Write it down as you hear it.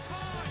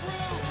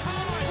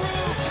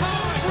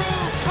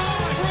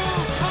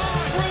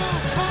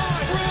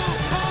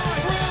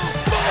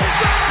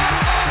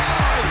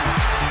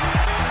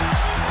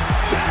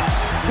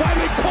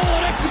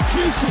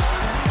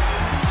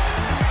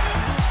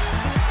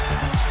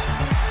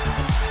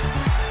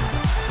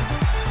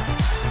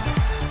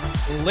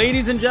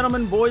Ladies and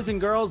gentlemen, boys and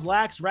girls,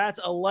 lax rats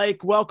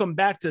alike, welcome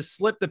back to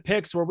Slip the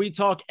Picks, where we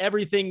talk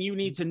everything you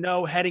need to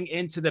know heading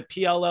into the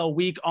PLL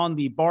week on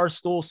the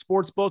Barstool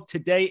Sportsbook.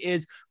 Today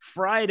is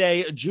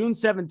Friday, June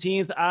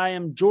 17th. I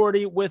am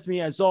Jordie. With me,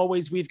 as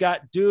always, we've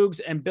got Doogs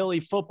and Billy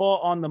Football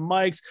on the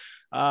mics.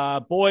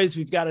 Boys,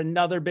 we've got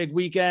another big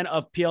weekend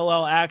of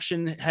PLL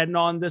action heading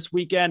on this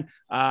weekend.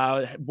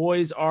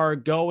 Boys are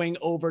going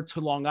over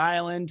to Long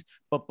Island,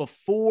 but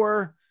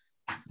before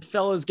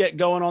fellas get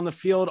going on the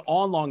field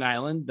on Long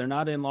Island, they're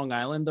not in Long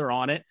Island, they're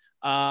on it.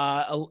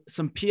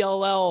 Some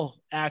PLL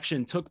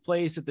action took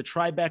place at the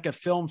Tribeca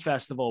Film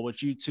Festival,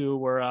 which you two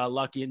were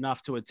lucky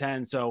enough to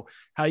attend. So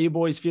how you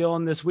boys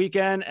feeling this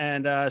weekend,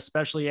 and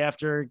especially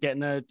after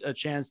getting a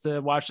chance to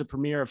watch the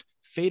premiere of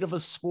Fate of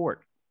a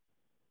Sport?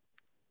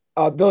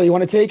 Billy, you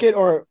want to take it?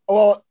 Or,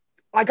 well,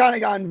 I kind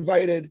of got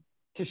invited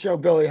to show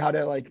Billy how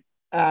to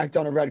act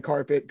on a red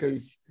carpet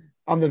because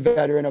I'm the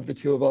veteran of the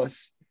two of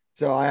us.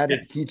 So I had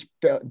to teach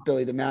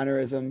Billy the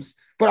mannerisms.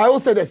 But I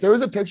will say this, there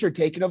was a picture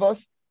taken of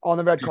us on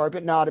the red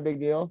carpet. Not a big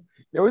deal.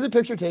 There was a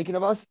picture taken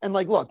of us. And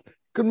look,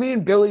 could me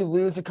and Billy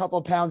lose a couple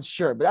of pounds?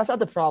 Sure. But that's not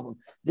the problem.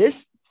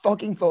 This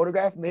fucking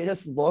photograph made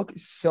us look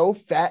so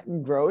fat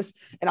and gross.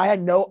 And I had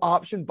no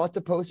option but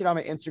to post it on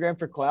my Instagram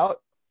for clout.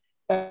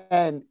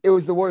 And it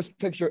was the worst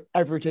picture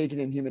ever taken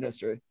in human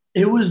history.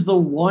 It was the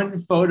one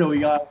photo we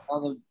got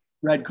on the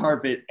red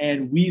carpet,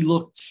 and we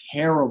looked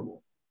terrible.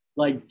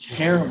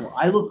 Terrible.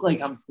 I look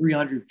like I'm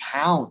 300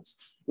 pounds.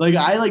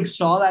 I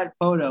saw that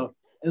photo,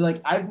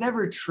 and I've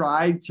never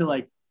tried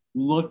to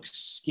look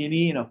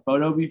skinny in a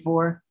photo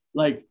before.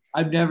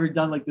 I've never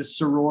done the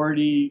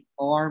sorority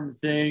arm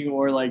thing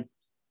or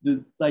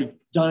done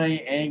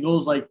any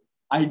angles.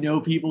 I know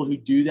people who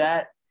do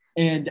that.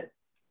 And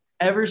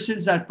ever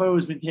since that photo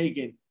has been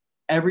taken,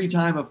 every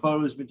time a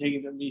photo has been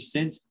taken of me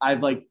since,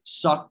 I've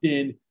sucked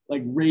in,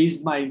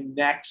 raised my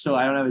neck so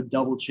I don't have a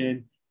double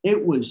chin.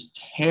 It was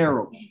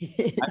terrible.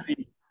 I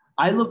mean,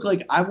 I look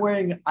like I'm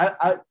wearing,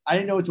 I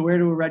didn't know what to wear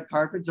to a red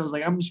carpet. So I was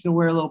like, I'm just going to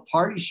wear a little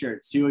party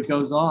shirt, see what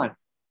goes on.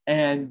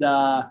 And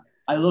I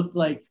looked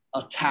like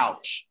a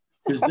couch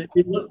because it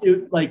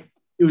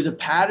was a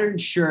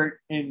patterned shirt,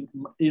 and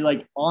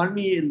on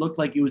me, it looked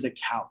like it was a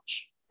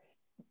couch.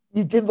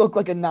 You did look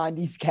like a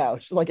 90s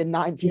couch, like a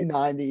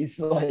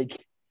 1990s,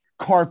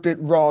 carpet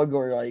rug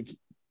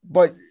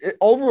but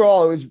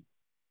overall, it was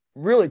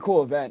really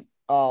cool event.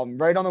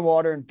 Right on the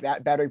water in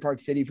Battery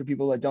Park City. For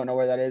people that don't know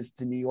where that is,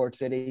 to New York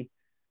City,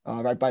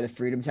 right by the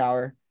Freedom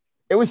Tower.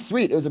 It was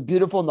sweet. It was a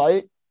beautiful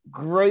night.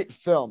 Great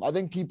film. I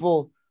think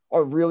people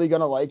are really going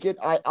to like it.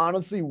 I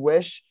honestly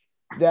wish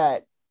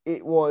that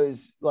it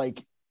was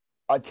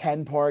a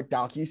 10-part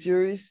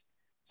docuseries.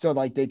 So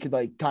they could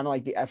kind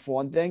of the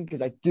F1 thing.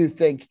 Cause I do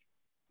think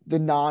the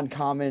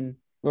non-common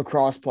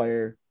lacrosse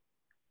player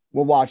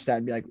will watch that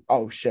and be like,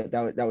 oh shit,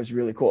 that was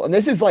really cool. And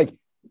this is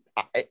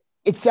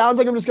it sounds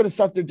like I'm just going to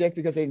suck their dick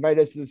because they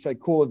invited us to this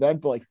cool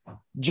event, but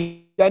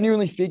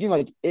genuinely speaking,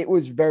 it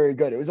was very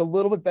good. It was a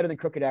little bit better than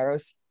Crooked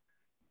Arrows.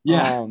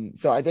 Yeah.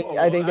 So I think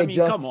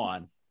come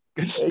on.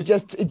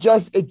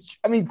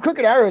 I mean,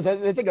 Crooked Arrows,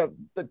 I think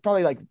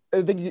probably I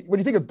think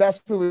when you think of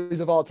best movies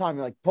of all time,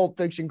 Pulp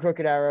Fiction,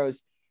 Crooked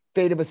Arrows,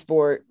 Fate of a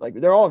Sport,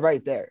 they're all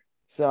right there.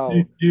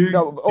 So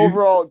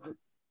overall,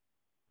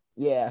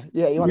 yeah.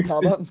 You want to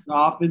tell them?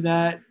 Dropping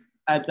that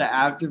at the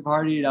after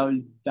party, and I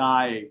was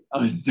dying.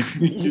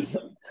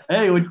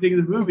 Hey, what do you think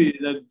of the movie?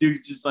 And the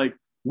dude's just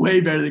way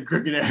better than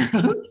Crooked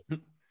Arrows.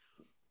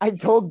 I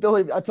told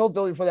Billy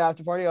before the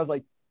after party, I was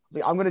like,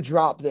 I'm going to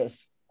drop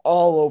this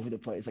all over the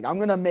place. I'm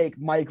going to make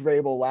Mike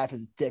Rabel laugh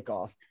his dick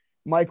off.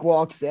 Mike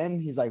walks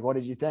in. He's like, what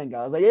did you think?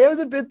 I was like, it was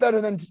a bit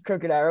better than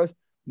Crooked Arrows.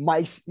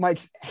 Mike's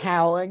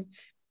howling.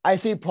 I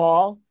see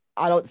Paul.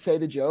 I don't say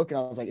the joke. And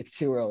I was like, it's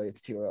too early.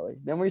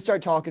 Then we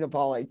start talking to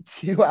Paul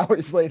 2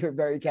 hours later,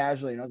 very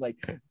casually. And I was like,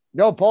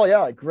 no, Paul,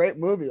 yeah, great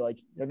movie.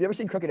 Have you ever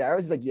seen Crooked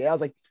Arrows? He's like, yeah. I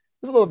was like, it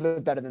was a little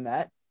bit better than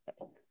that.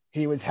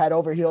 He was head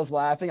over heels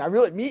laughing.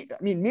 Me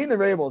and the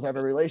Rabels have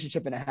a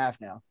relationship and a half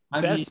now.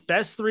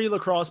 Best 3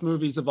 lacrosse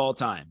movies of all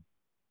time.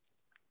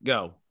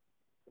 Go.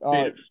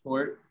 Fate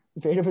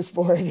of a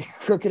Sport,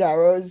 Crooked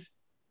Arrows,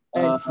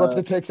 and Slip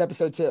the Picks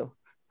episode 2.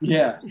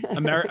 Yeah.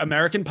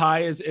 American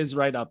Pie is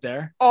right up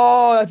there.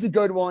 Oh, that's a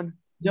good one.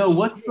 No,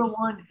 what's the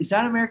one? Is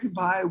that American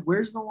Pie?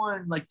 Where's the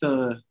one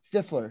the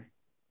Stifler?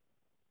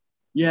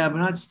 Yeah, but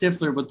not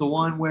Stifler, but the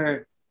one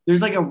where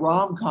there's a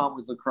rom-com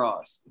with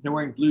lacrosse. They're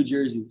wearing blue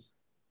jerseys.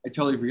 I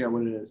totally forget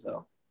what it is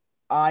though.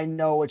 I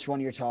know which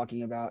one you're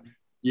talking about.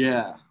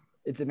 Yeah.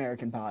 It's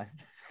American Pie.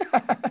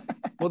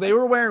 Well, they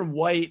were wearing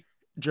white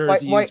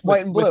jerseys,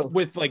 white and blue.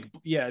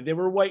 They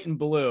were white and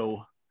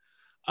blue.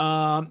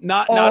 Not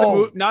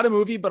a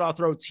movie, but I'll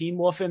throw Teen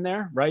Wolf in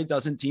there, right?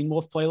 Doesn't Teen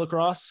Wolf play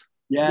lacrosse?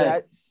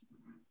 Yes.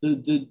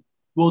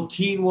 Well,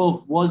 Teen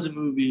Wolf was a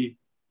movie,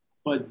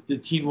 but the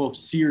Teen Wolf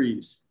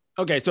series.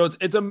 Okay, so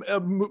it's a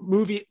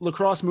movie,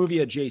 lacrosse movie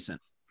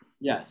adjacent.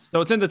 Yes.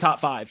 So it's in the top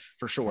 5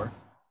 for sure.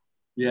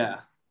 Yeah.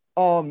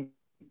 A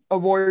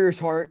Warrior's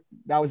Heart.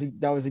 That was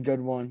a good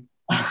one.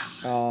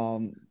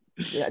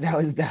 Yeah,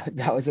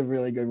 that was a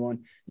really good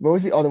one. What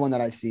was the other one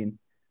that I've seen?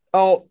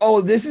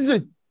 Oh,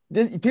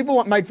 this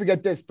people might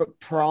forget this, but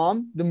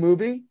Prom, the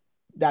movie,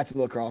 that's a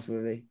lacrosse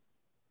movie.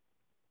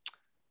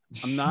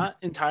 I'm not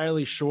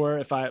entirely sure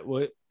if I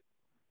would.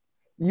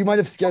 You might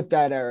have skipped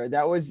that era.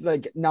 That was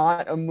like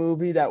not a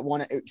movie that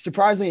won.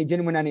 Surprisingly, it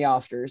didn't win any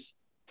Oscars.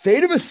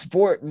 Fate of a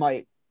Sport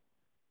might.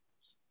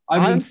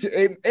 I mean,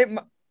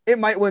 it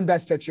might win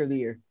Best Picture of the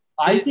Year.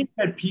 I think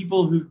that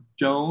people who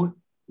don't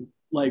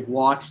like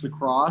watch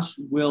lacrosse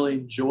will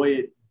enjoy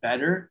it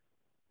better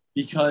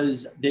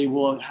because they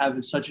will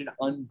have such an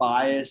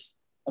unbiased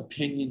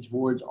opinion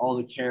towards all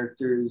the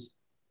characters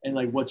and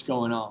like what's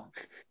going on.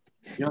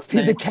 You know what I'm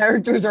saying? The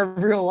characters are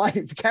real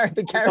life. The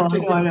characters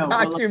I know, is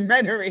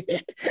documentary.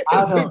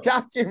 I It's know. a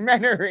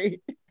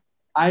documentary.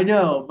 I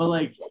know, but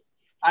like,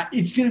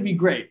 it's gonna be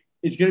great.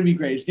 It's gonna be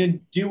great. It's gonna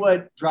do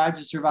what Drive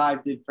to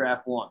Survive did for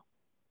F1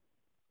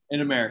 in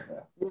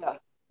America. Yeah.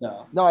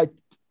 So No,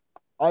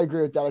 I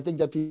agree with that. I think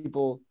that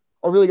people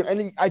are really good.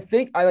 And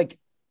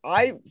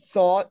I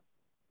thought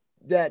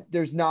that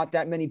there's not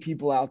that many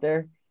people out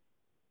there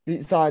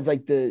besides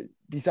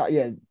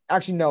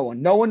actually no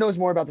one knows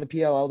more about the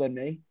PLL than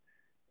me.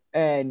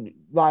 And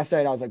last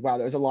night I was like, wow,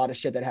 there's a lot of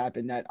shit that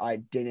happened that I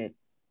didn't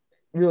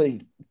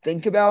really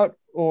think about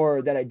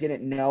or that I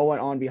didn't know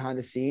went on behind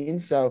the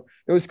scenes. So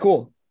it was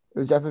cool. It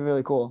was definitely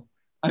really cool.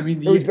 I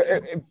mean,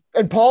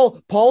 and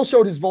Paul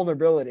showed his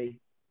vulnerability.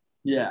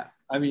 yeah.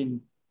 I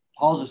mean,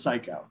 Paul's a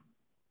psycho.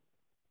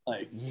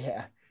 Like,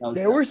 yeah,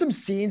 there were some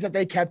scenes that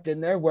they kept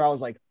in there where I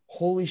was like,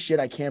 holy shit,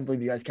 I can't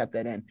believe you guys kept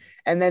that in.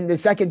 And then the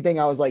second thing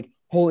I was like,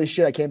 holy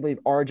shit, I can't believe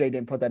RJ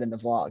didn't put that in the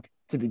vlog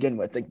to begin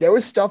with. Like there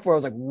was stuff where I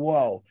was like,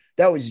 whoa,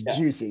 that was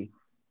juicy.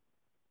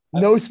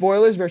 No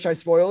spoilers. Where should I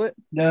spoil it?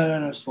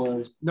 No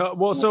spoilers. No.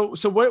 Well, so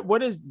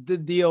what is the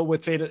deal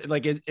with Fate?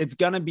 Like, it's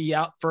gonna be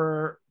out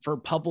for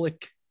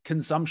public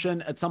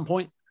consumption at some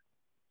point.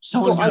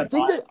 I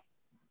think that.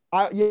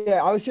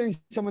 I was hearing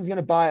someone's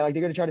gonna buy it. Like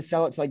they're gonna try to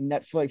sell it to like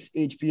Netflix,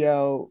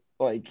 HBO,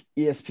 like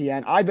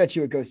ESPN. I bet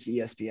you it goes to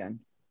ESPN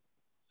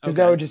because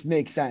that would just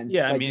make sense.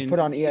 Yeah, just put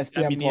on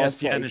ESPN. I mean,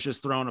 Plus, ESPN is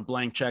just throwing a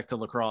blank check to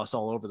lacrosse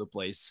all over the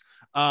place.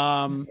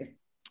 But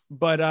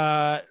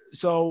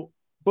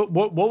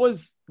what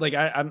was like?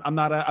 I'm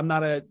not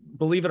a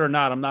believe it or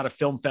not, I'm not a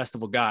film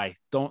festival guy.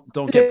 Don't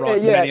get brought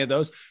to many of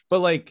those. But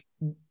like,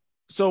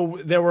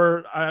 so there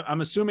were. I'm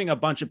assuming a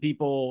bunch of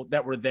people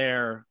that were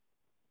there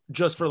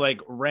just for like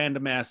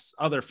random ass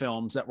other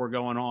films that were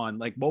going on.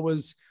 Like what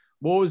was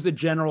the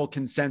general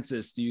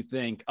consensus, do you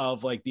think,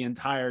 of like the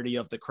entirety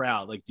of the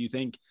crowd? Like, do you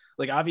think,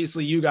 like,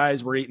 obviously you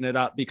guys were eating it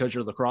up because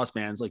you're lacrosse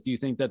fans. Like, do you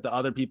think that the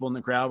other people in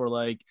the crowd were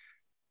like,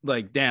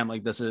 damn,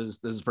 like this is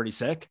pretty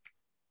sick?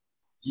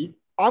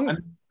 I'm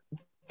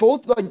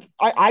full. Like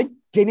I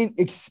didn't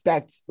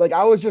expect, like,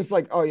 I was just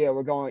like, oh yeah,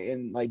 we're going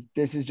in, like,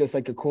 this is just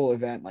like a cool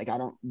event. Like, I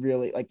don't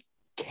really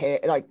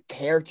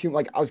care too,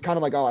 like, I was kind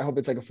of like, oh, I hope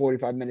it's like a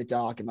 45-minute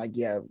doc and like,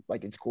 yeah,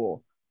 like it's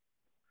cool.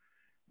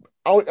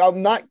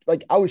 I'm not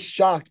like, I was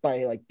shocked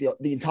by like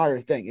the entire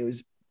thing. It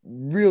was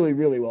really,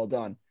 really well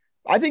done.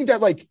 I think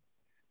that like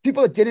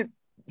people that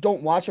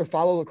don't watch or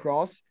follow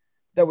lacrosse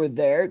that were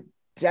there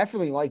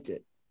definitely liked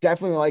it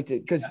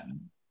because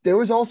there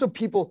was also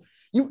people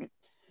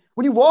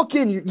when you walk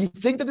in, you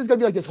think that there's going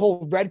to be like this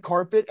whole red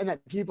carpet and that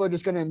people are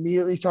just going to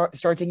immediately start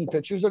taking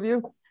pictures of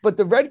you. But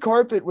the red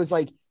carpet was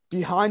like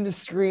behind the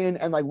screen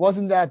and like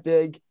wasn't that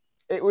big.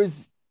 It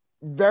was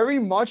very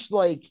much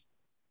like,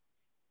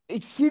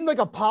 it seemed like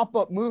a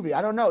pop-up movie.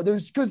 I don't know.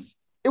 Because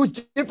it was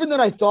different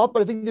than I thought,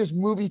 but I think there's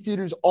movie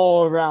theaters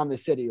all around the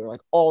city or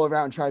like all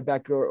around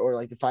Tribeca or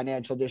like the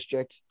financial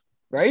district.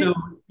 Right. So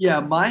yeah,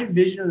 my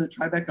vision of the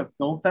Tribeca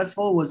Film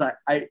Festival was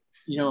I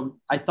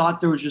thought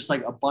there was just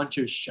like a bunch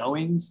of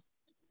showings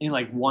in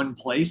like one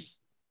place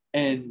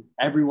and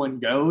everyone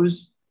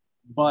goes,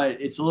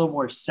 but it's a little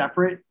more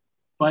separate.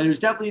 But it was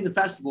definitely in the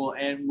festival,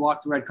 and we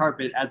walked the red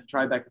carpet at the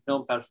Tribeca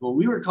Film Festival.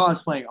 We were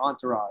cosplaying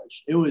Entourage.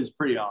 It was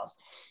pretty awesome.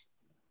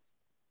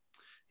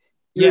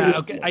 Yeah,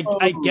 okay.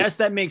 I guess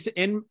that makes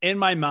in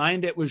my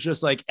mind, it was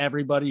just like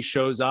everybody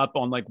shows up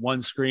on like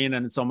one screen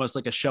and it's almost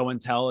like a show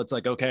and tell. It's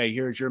like, okay,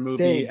 here's your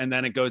movie. And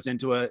then it goes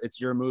into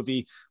it's your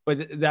movie.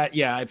 But that,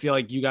 yeah, I feel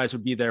like you guys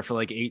would be there for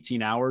like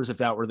 18 hours if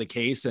that were the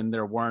case and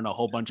there weren't a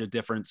whole bunch of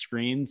different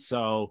screens.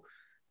 So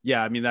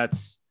yeah, I mean,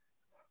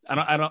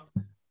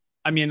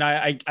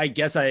 I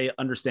guess I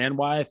understand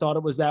why I thought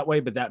it was that way,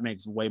 but that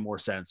makes way more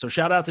sense. So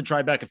shout out to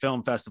Tribeca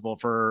Film Festival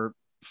for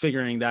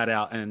figuring that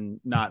out and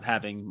not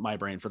having my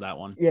brain for that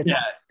one. Yeah.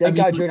 Thank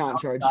God you're not in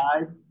charge.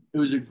 It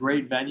was a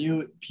great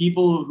venue.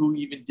 People who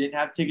even didn't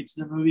have tickets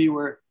to the movie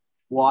were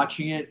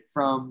watching it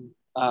from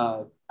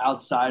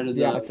outside of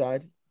the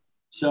outside.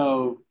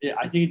 So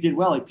I think it did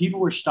well. Like people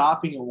were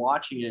stopping and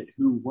watching it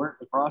who weren't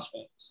lacrosse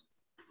fans.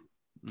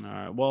 All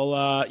right.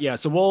 Well, yeah.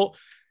 So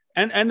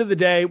And end of the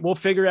day, we'll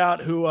figure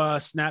out who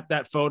snapped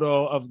that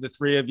photo of the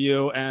three of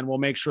you, and we'll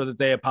make sure that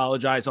they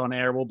apologize on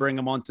air. We'll bring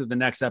them on to the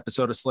next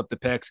episode of Slip the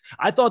Picks.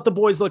 I thought the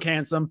boys look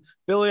handsome.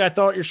 Billy, I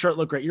thought your shirt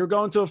looked great. You're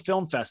going to a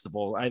film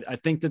festival. I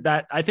think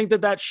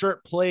that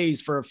shirt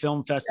plays for a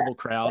film festival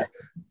crowd.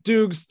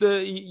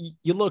 Doogs,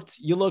 you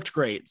looked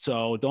great.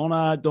 So don't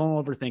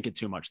overthink it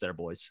too much there,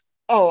 boys.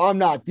 Oh, I'm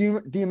not.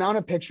 The amount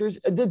of pictures.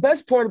 The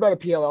best part about a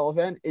PLL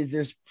event is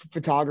there's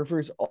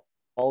photographers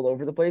all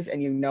over the place,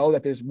 and you know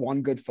that there's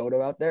one good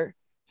photo out there.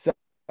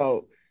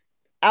 So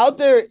out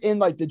there in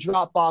like the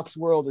Dropbox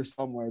world or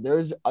somewhere,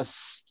 there's a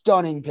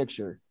stunning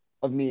picture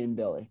of me and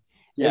Billy.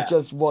 Yeah. It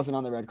just wasn't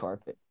on the red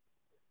carpet.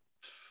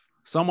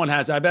 Someone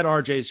has. I bet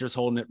RJ's just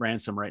holding it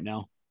ransom right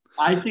now.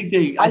 I think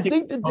they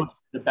posted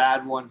the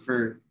bad one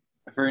for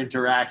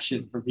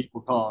interaction for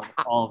people calling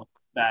all of us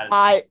bad.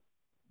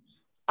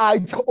 I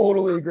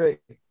totally agree.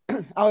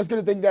 I was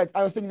thinking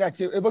that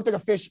too. It looked like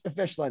a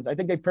fish lens. I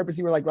think they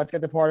purposely were like, let's get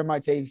the part of my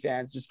take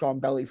fans, just call them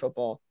Belly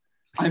Football.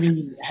 I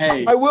mean,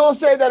 hey. I will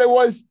say that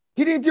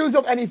he didn't do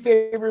himself any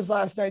favors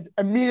last night.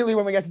 Immediately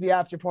when we get to the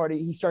after party,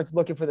 he starts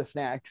looking for the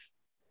snacks.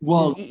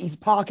 Well, he's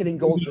pocketing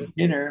goldfish.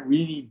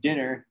 We need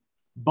dinner.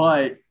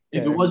 But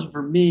if it wasn't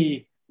for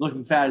me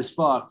looking fat as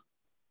fuck,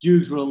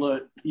 Dukes would have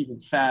looked even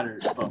fatter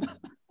as fuck.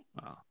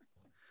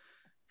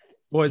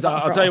 Boys,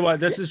 I'll tell you what,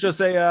 this is just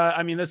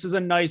this is a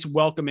nice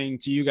welcoming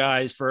to you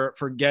guys for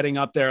getting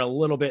up there a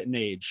little bit in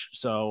age.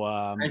 So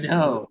I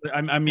know.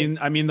 I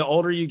mean, the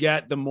older you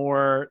get, the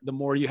more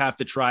you have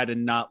to try to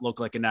not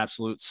look like an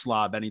absolute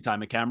slob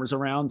anytime a camera's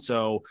around.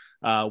 So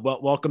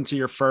welcome to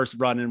your first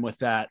run in with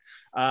that.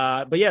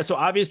 But yeah, so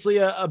obviously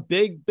a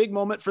big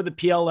moment for the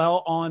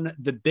PLL on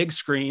the big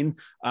screen.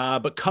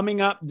 But coming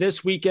up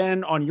this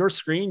weekend on your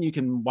screen, you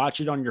can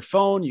watch it on your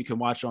phone, you can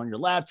watch it on your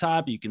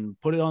laptop, you can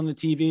put it on the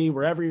TV,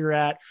 wherever you're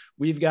at.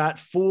 We've got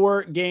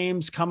 4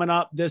 games coming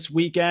up this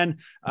weekend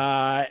in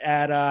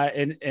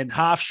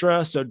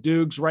Hofstra. So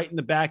Doogs right in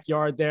the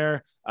backyard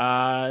there.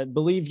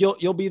 Believe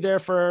you'll be there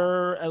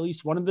for at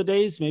least one of the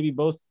days, maybe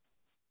both.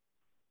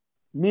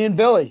 Me and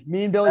Billy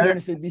are going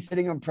to be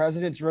sitting on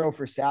President's Row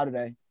for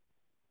Saturday.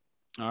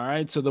 All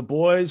right. So the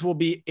boys will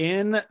be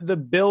in the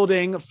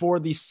building for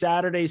the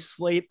Saturday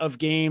slate of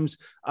games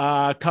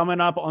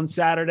coming up on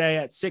Saturday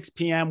at 6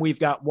 p.m. We've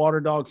got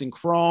Waterdogs and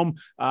Chrome.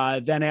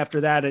 Then after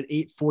that at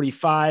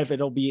 8:45,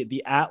 it'll be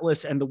the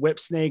Atlas and the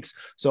Whipsnakes.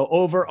 So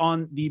over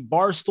on the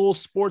Barstool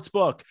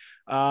Sportsbook,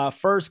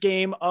 first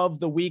game of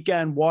the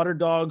weekend,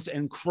 Waterdogs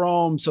and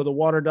Chrome. So the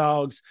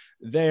Waterdogs,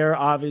 they're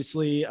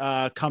obviously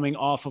coming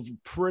off of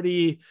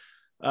pretty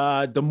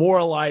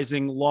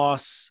demoralizing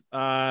loss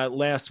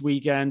last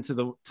weekend to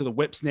the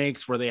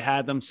Whipsnakes, where they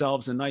had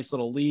themselves a nice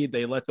little lead.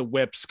 They let the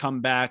Whips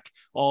come back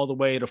all the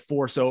way to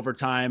force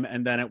overtime,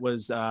 and then it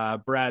was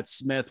Brad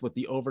Smith with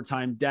the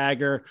overtime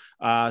dagger.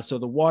 So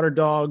the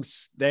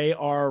Waterdogs, they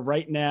are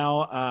right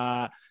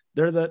now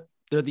they're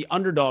the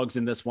underdogs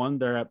in this one.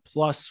 They're at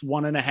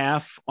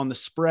 +1.5 on the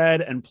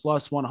spread and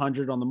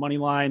 +100 on the money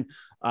line.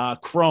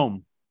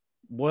 Chrome,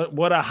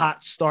 what a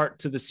hot start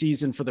to the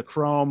season for the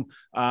Chrome.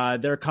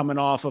 They're coming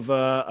off of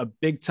a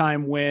big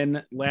time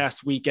win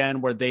last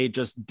weekend where they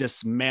just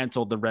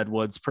dismantled the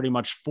Redwoods, pretty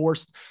much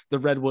forced the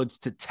Redwoods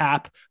to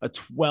tap a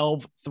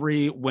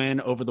 12-3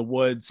 win over the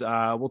Woods.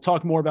 We'll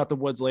talk more about the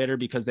Woods later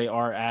because they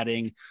are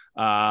adding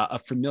a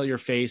familiar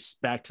face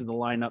back to the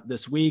lineup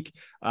this week.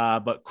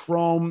 But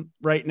Chrome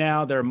right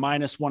now, they're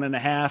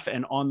 -1.5,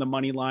 and on the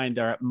money line,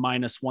 they're at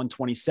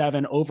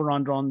 -127. Over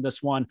under on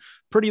this one,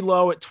 pretty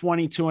low at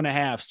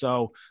 22.5.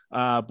 So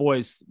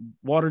boys,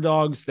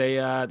 Waterdogs,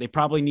 they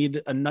probably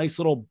need a nice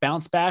little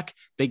bounce back.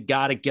 They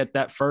got to get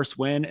that first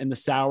win in the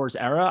Sowers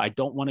era. I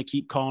don't want to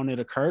keep calling it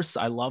a curse.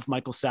 I love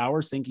Michael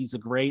Sowers, think he's a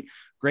great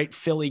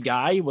Philly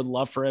guy. Would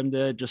love for him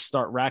to just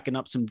start racking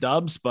up some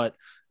dubs, but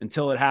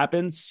until it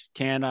happens,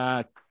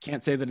 can't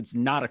say that it's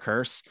not a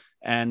curse.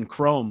 And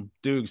Chrome,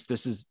 Dukes,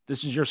 this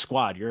is your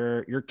squad.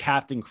 You're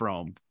Captain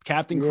Chrome.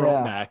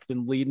 Chrome back,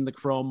 been leading the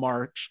Chrome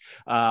march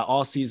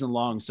all season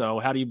long. So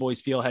how do you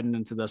boys feel heading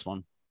into this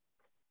one?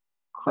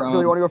 Chrome.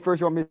 Billy, you want to go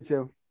first? You want me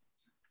to?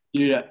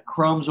 Dude,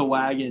 Chrome's a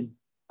wagon.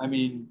 I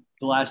mean,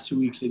 the last 2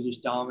 weeks they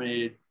just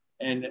dominated,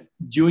 and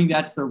doing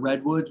that to the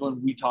Redwoods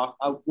when we talk.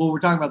 We're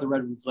talking about the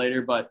Redwoods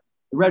later, but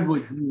the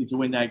Redwoods needed to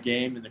win that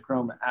game, and the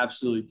Chrome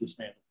absolutely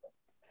dismantled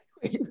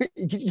them.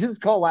 Did you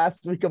just call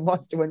last week a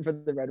must-win for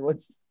the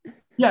Redwoods?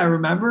 Yeah,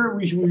 remember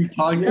we were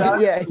talking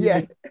about it?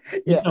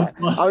 Yeah.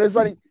 I was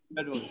letting.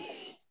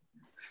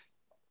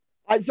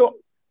 So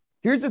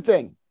here's the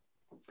thing.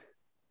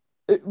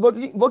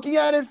 Looking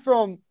at it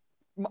from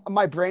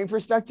my brain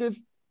perspective,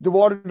 the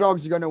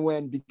Waterdogs are going to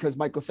win because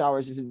Michael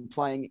Sowers isn't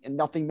playing and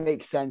nothing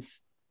makes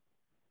sense.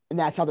 And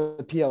that's how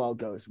the PLL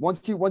goes.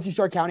 Once you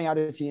start counting out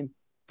a team,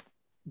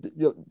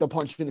 they'll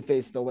punch you in the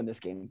face. They'll win this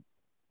game.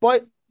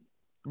 But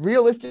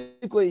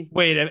realistically,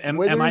 wait,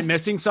 am I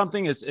missing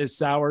something? Is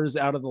Sowers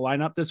out of the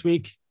lineup this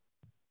week?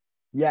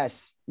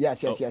 Yes.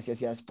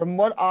 From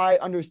what I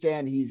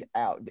understand, he's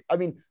out. I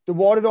mean, the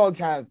Waterdogs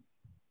have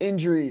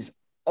injuries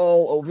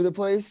all over the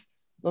place.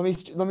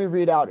 Let me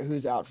read out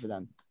who's out for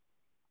them.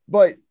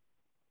 But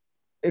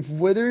if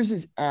Withers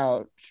is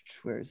out,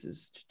 where is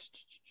this?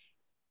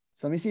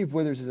 So let me see if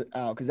Withers is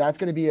out, because that's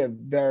going to be a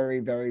very,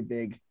 very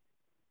big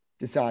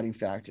deciding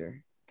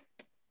factor.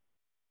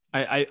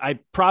 I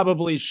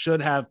probably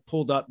should have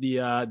pulled up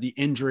the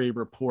injury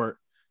report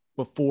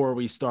before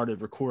we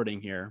started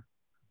recording here.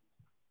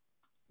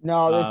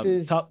 No, this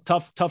is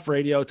tough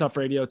radio. Tough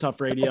radio.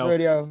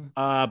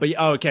 But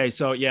okay,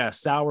 so yeah,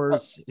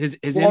 Sowers, his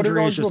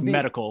injury is just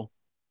medical.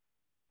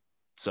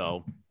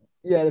 So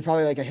yeah, they're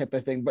probably like a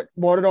HIPAA thing. But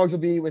Waterdogs will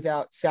be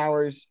without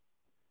Sowers,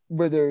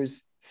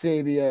 Withers,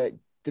 Sabia,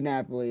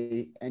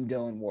 DiNapoli, and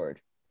Dylan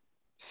Ward.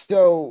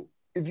 So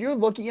if you're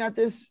looking at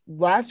this,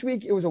 last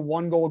week it was a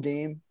 1-goal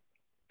game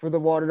for the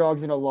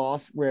Waterdogs in a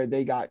loss where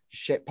they got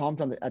shit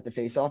pumped at the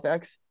faceoff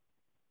X.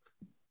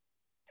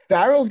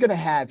 Farrell's going to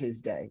have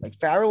his day. Like,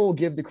 Farrell will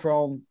give the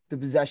Chrome the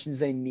possessions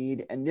they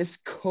need, and this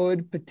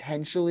could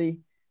potentially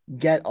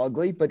get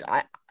ugly. But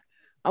I'm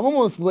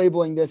almost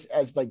labeling this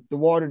as like the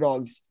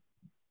Waterdogs.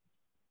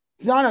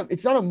 It's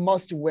not a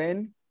must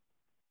win,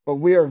 but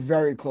we are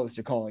very close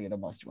to calling it a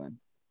must win.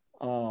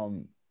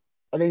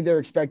 I think they're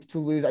expected to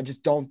lose. I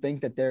just don't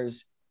think that they're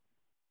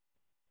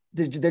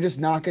just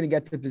not going to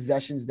get the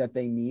possessions that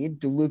they need.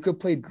 DeLuca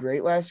played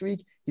great last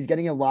week. He's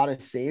getting a lot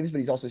of saves, but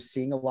he's also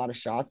seeing a lot of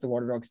shots. The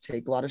Waterdogs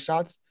take a lot of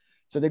shots.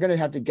 So they're going to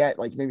have to get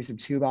like maybe some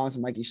 2-bounce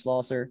from Mikey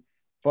Schlosser.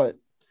 But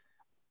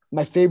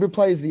my favorite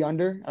play is the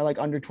under. I like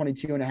under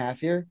 22.5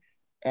 here.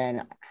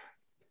 And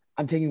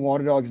I'm taking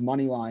Waterdogs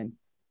money line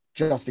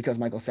just because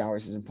Michael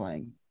Sowers isn't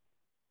playing.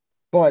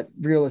 But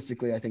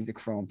realistically, I think the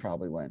Chrome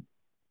probably win.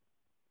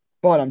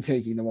 But I'm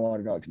taking the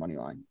Waterdogs money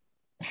line.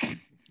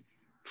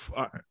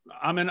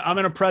 I'm in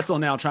a pretzel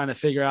now trying to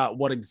figure out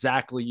what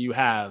exactly you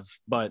have,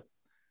 but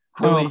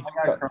Chrome.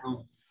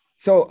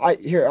 So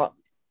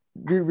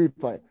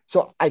replay.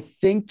 So I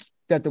think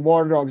that the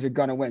Waterdogs are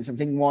going to win. So I'm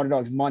taking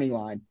Waterdogs money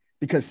line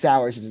because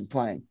Sowers isn't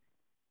playing.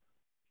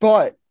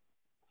 But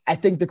I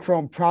think the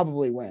Chrome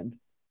probably win.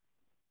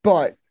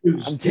 But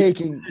I'm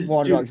taking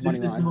Waterdogs money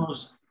line. This is the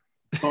most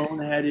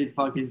boneheaded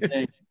fucking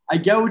thing. I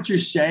get what you're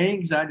saying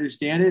because I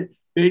understand it.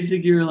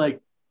 Basically, you're like,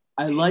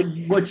 I like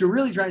what you're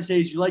really trying to say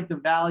is you like the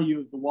value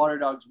of the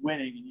Waterdogs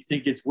winning and you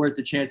think it's worth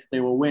the chance that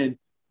they will win,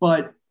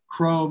 but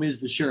Chrome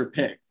is the sure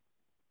pick.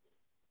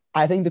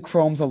 I think the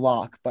Chrome's a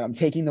lock, but I'm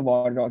taking the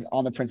Waterdogs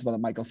on the principle that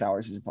Michael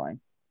Sowers is playing.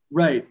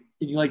 Right.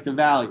 And you like the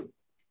value.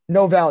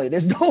 No value.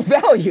 There's no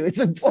value. It's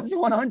a plus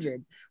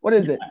 100. What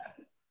is it?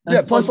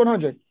 Yeah, plus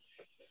 100.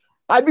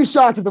 I'd be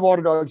shocked if the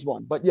Waterdogs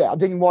won, but yeah, I'm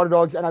taking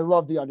Waterdogs and I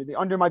love the under. The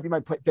under might be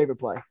my favorite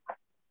play.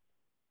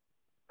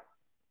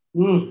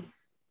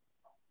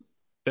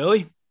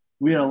 Billy?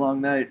 We had a long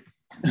night.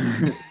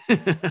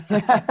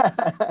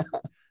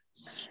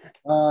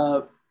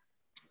 I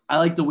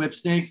like the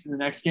Whipsnakes in the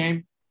next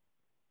game.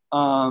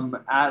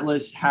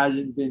 Atlas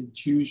hasn't been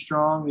too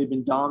strong. They've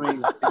been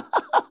dominating.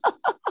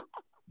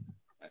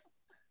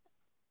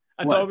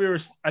 I thought we were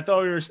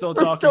still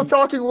talking. We're still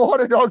talking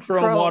Waterdogs.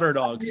 From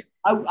Waterdogs.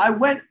 I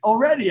went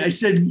already. I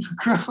said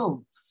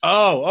Chrome.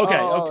 Oh, okay.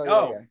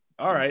 Yeah.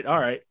 All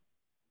right.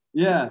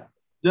 Yeah.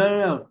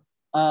 No.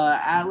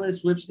 Atlas,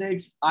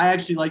 Whipsnakes. I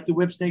actually like the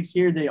Whipsnakes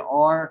here. They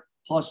are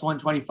plus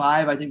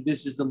 125. I think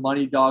this is the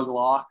money dog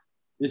lock.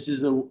 This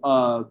is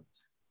the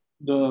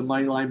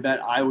money line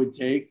bet I would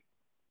take.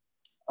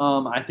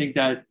 I think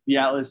that the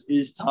Atlas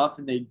is tough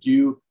and they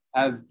do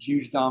have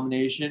huge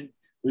domination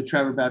with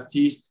Trevor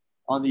Baptiste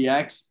on the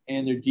X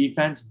and their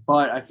defense,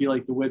 but I feel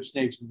like the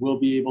Whipsnakes will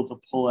be able to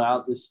pull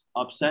out this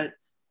upset.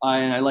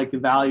 And I like the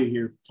value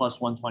here, plus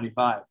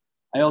 125.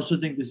 I also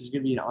think this is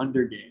going to be an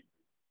under game.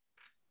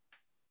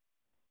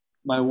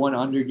 My one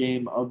under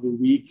game of the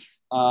week.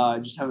 I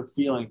just have a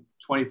feeling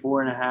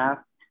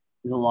 24.5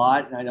 is a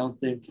lot. And I don't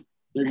think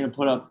they're going to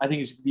put up, I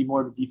think it's going to be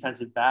more of a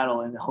defensive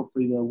battle and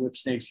hopefully the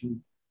Whipsnakes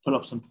can put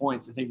up some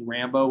points. I think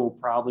Rambo will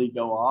probably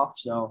go off.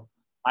 So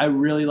I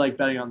really like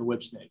betting on the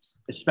Whipsnakes,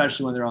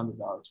 especially when they're on the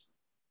dogs.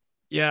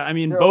 Yeah. I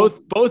mean, both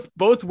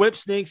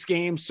Whipsnakes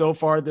games so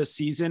far this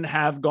season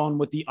have gone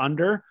with the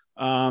under.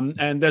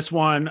 And this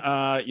one,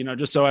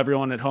 just so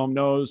everyone at home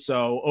knows,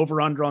 so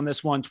over under on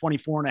this one,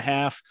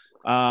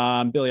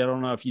 24.5. Billy, I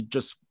don't know if you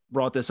just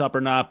brought this up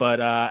or not, but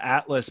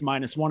Atlas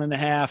minus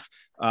 1.5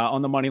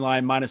 on the money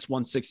line, minus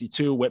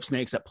 162,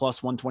 Whipsnakes at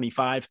plus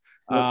 125.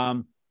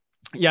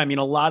 Yeah, I mean,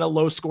 a lot of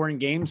low scoring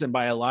games. And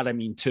by a lot, I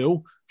mean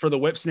 2 for the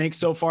Whipsnakes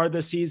so far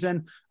this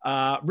season.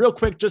 Real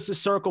quick, just to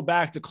circle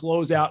back to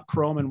close out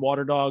Chrome and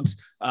Waterdogs.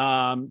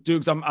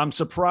 Doogs, I'm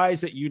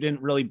surprised that you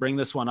didn't really bring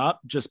this one up,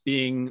 just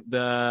being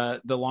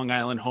the Long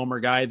Island homer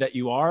guy that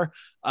you are.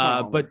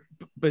 But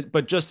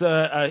just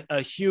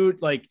a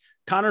huge, like,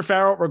 Connor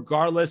Farrell,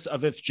 regardless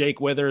of if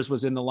Jake Withers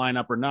was in the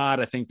lineup or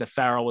not, I think that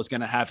Farrell was going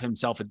to have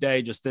himself a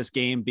day, just this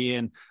game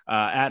being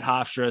at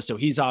Hofstra. So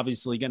he's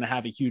obviously going to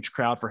have a huge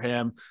crowd for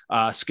him.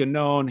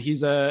 Scanone,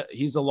 he's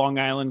a Long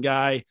Island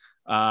guy.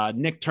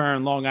 Nick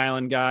Turn, Long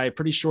Island guy.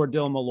 Pretty sure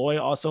Dylan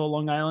Malloy, also a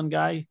Long Island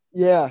guy.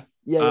 Yeah.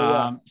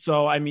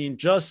 So, I mean,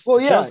 just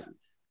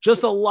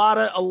just a lot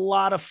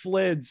of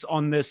flids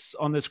on this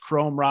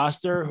Chrome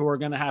roster who are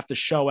going to have to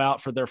show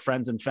out for their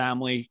friends and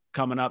family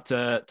coming up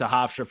to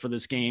Hofstra for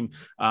this game.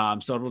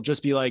 So it'll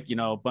just be like,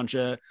 a bunch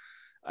of,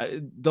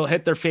 they'll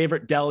hit their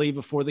favorite deli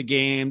before the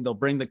game. They'll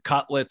bring the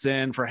cutlets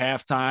in for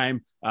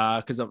halftime.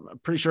 Cause I'm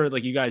pretty sure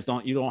like you guys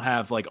don't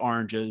have like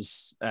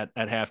oranges at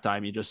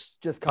halftime. You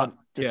just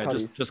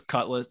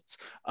cutlets.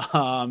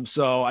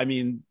 So, I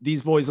mean,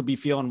 these boys will be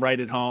feeling right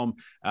at home.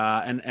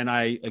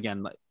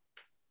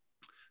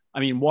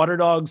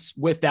 Waterdogs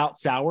without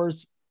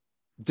Sowers,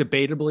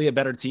 debatably a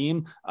better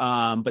team.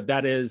 But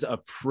that is a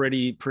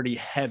pretty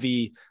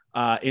heavy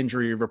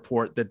injury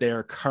report that they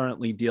are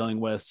currently dealing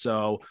with.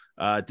 So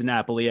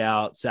DiNapoli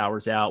out,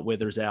 Sowers out,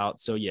 Withers out.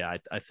 So yeah,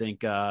 I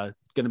think going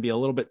to be a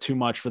little bit too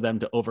much for them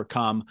to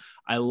overcome.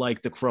 I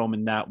like the Chrome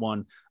in that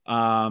one.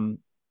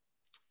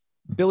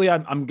 Billy,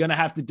 I'm going to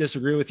have to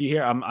disagree with you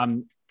here.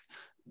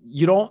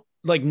 You don't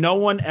like, no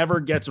one ever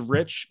gets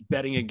rich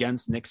betting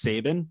against Nick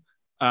Saban.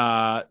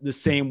 The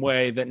same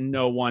way that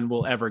no one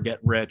will ever get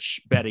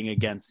rich betting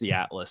against the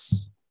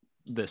Atlas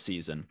this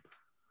season.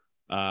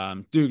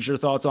 Doogs, your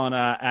thoughts on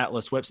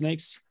Atlas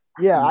Whipsnakes?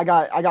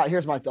 Yeah,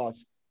 here's my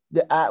thoughts.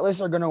 The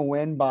Atlas are going to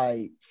win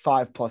by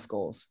 5+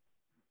 goals.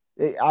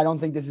 I don't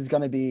think this is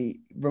going to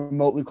be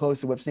remotely close.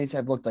 The Whipsnakes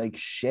have looked like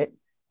shit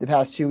the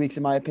past 2 weeks,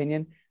 in my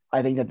opinion.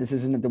 I think that this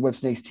isn't the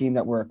Whipsnakes team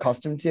that we're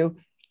accustomed to.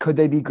 Could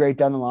they be great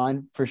down the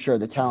line? For sure.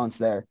 The talent's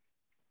there.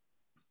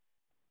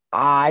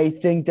 I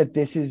think that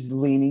this is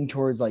leaning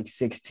towards like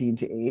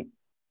 16-8.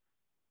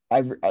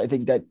 I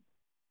think that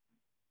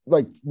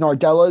like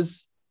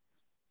Nardella's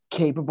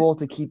capable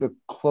to keep it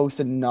close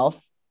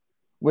enough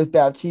with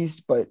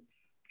Baptiste, but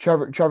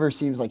Trevor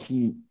seems like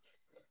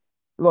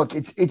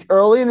it's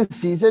early in the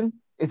season.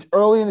 It's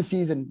early in the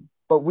season,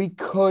 but we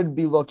could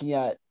be looking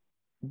at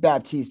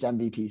Baptiste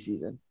MVP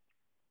season.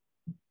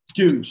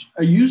 Dude,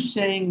 are you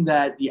saying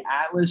that the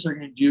Atlas are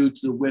going to do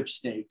to the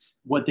Whipsnakes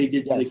what they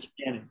did to the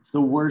Cannons,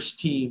 the worst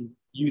team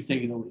you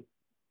think in the league?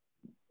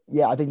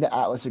 Yeah, I think the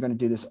Atlas are going to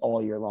do this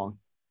all year long.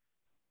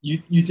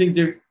 You think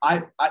they're –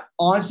 I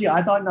honestly,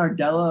 I thought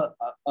Nardella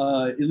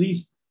at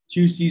least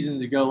 2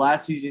 seasons ago,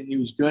 last season he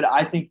was good.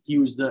 I think he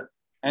was the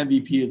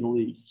MVP of the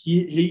league.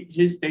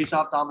 His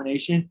face-off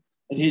domination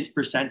and his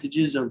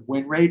percentages of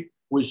win rate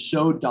was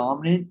so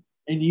dominant.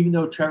 And even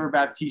though Trevor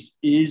Baptiste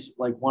is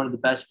like one of the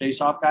best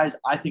face-off guys,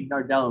 I think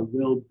Nardella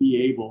will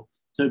be able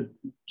to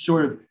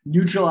sort of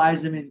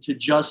neutralize him into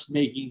just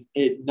making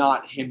it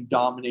not him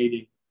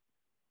dominating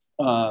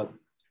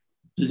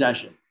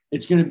possession.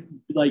 It's going to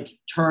like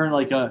turn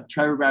like a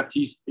Trevor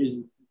Baptiste is,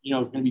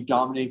 going to be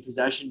dominating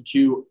possession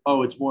to,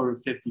 it's more of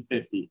a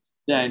 50-50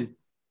 than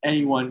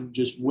anyone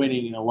just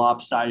winning in a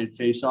lopsided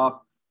face-off.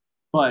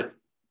 But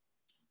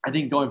I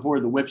think going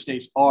forward, the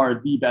Whipsnakes are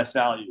the best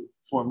value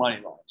for money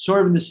line. Sort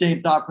of in the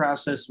same thought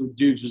process with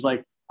Dukes was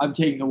like, I'm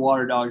taking the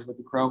Waterdogs, but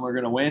the Chrome are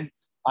going to win.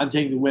 I'm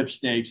taking the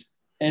Whipsnakes,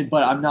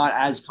 but I'm not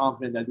as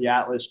confident that the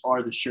Atlas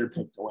are the sure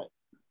pick to win.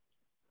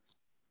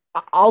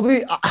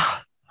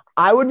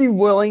 I would be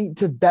willing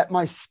to bet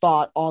my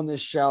spot on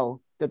this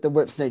show that the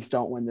Whipsnakes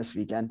don't win this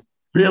weekend.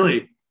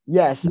 Really?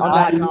 Yes, I'm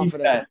that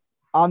confident.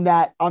 I'm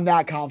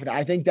that confident.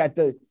 I think that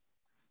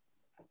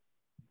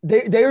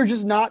they are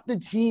just not the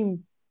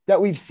team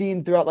that we've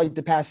seen throughout like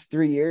the past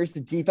 3 years.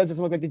 The defense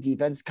doesn't look like the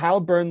defense.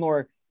 Kyle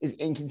Bernlohr is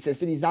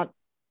inconsistent.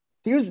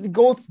 He was the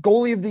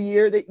goalie of the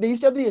year. They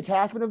used to have the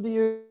attackman of the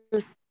year,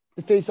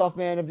 the face-off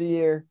man of the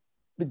year,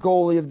 the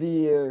goalie of the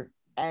year,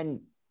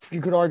 and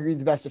you could argue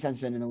the best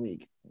defenseman in the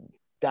league.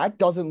 That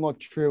doesn't look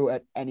true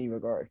at any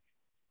regard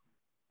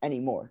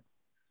anymore.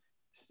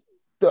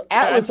 The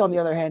Atlas, on the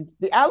other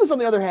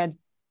hand,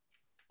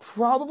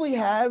 probably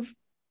have,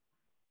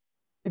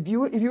 if you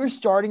were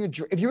starting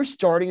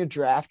a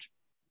draft,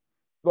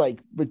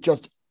 like with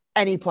just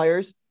any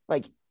players,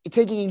 like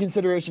taking in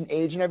consideration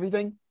age and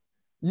everything,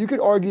 you could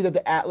argue that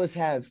the Atlas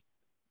have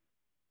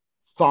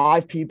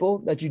 5 people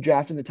that you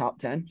draft in the top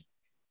 10.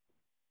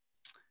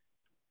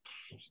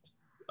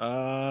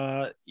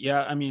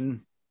 Yeah, I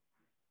mean,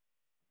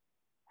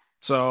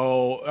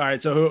 so all right,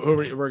 so who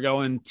we're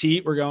going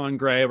Teat, we're going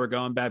Gray, we're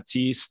going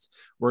Baptiste,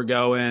 we're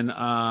going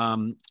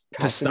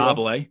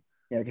Costable.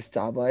 Yeah,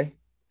 Costable.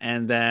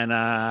 And then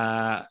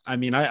I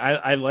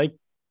like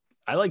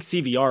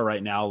CVR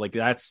right now. Like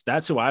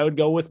that's who I would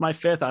go with my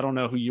 5th. I don't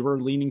know who you were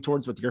leaning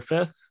towards with your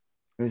 5th.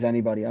 It was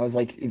anybody. I was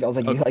like,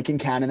 okay. You liking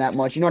Cannon that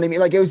much? You know what I mean?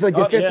 Like it was like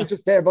the 5th was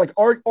just there, but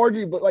like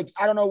argue, but like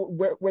I don't know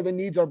where the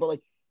needs are, but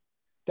like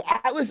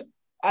the Atlas.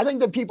 I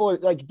think that people are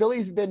like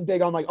Billy's been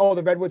big on like,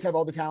 the Redwoods have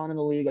all the talent in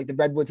the league. Like the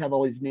Redwoods have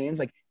all these names.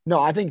 Like, no,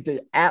 I think the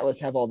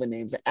Atlas have all the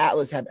names. The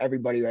Atlas have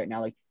everybody right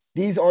now. Like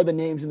these are the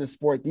names in the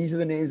sport. These are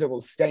the names that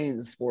will stay in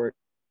the sport.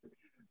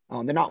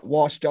 They're not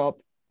washed up.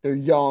 They're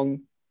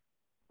young.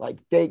 Like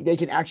they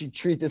can actually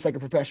treat this like a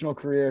professional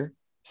career.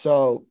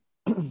 So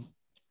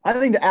I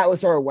think the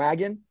Atlas are a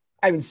wagon.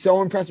 I've been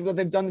so impressed with what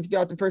they've done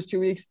throughout the first 2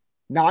 weeks.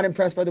 Not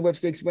impressed by the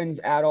Whipsnakes wins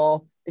at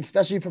all,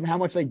 especially from how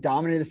much they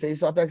dominated the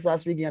faceoff X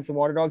last week against the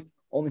Waterdogs,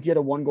 only to get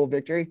a 1-goal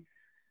victory.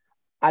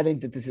 I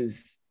think that this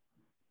is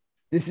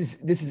This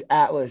is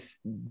Atlas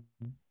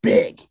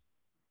big.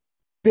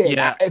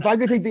 Yeah. If I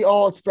could take the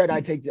alt spread,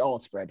 I'd take the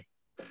alt spread.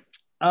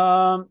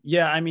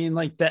 Yeah, I mean,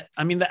 like that.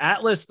 I mean, the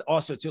Atlas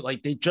also too,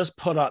 like they just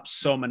put up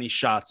so many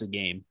shots a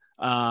game.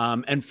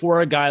 And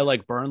for a guy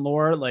like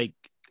Burnlore, like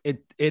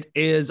it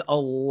is a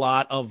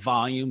lot of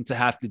volume to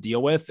have to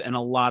deal with, and a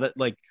lot of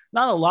like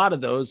not a lot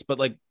of those, but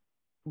like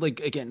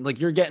again, like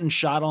you're getting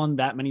shot on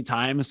that many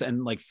times,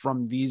 and like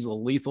from these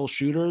lethal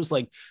shooters,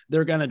 like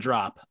they're gonna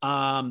drop.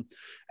 And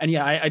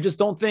yeah, I just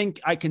don't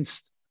think I can.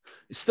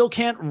 Still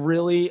can't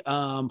really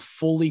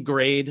fully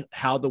grade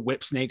how the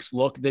Whipsnakes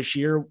look this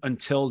year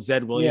until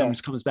Zed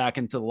Williams comes back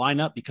into the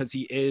lineup, because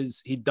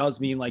he does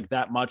mean like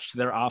that much to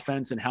their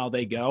offense and how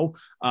they go.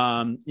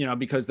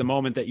 Because the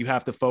moment that you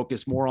have to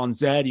focus more on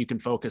Zed, you can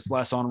focus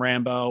less on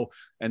Rambo.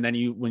 And then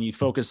when you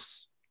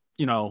focus,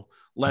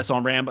 less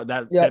on Rambo,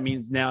 that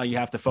means now you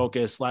have to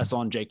focus less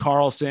on Jay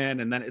Carlson.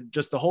 And then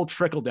just the whole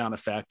trickle down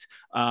effect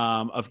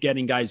of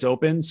getting guys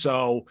open.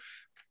 So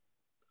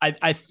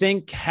I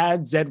think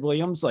had Zed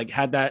Williams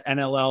had that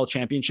NLL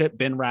championship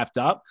been wrapped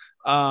up,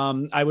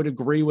 I would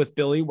agree with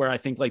Billy where I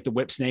think like the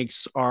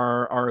Whipsnakes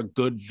are a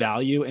good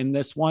value in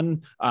this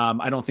one.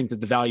 I don't think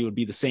that the value would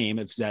be the same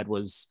if Zed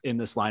was in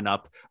this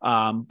lineup.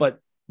 But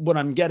what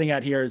I'm getting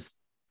at here is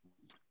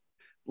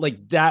like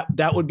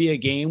that would be a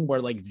game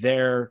where like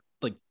their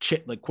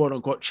quote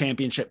unquote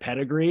championship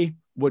pedigree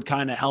would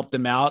kind of help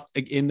them out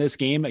in this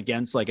game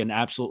against like an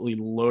absolutely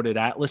loaded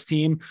Atlas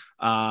team.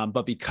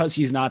 But because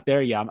he's not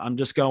there, I'm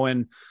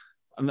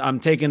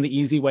taking the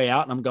easy way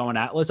out and I'm going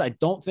Atlas. I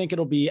don't think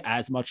it'll be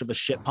as much of a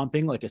shit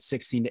pumping, like a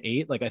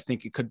 16-8. Like I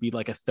think it could be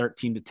like a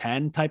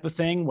 13-10 type of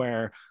thing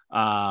where,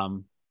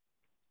 because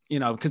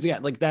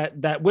again, like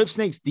that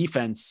Whipsnakes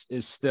defense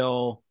is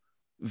still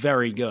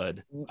very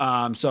good.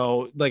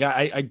 So like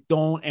I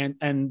don't,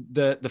 and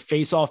the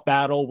face-off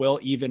battle will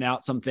even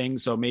out some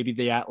things. So maybe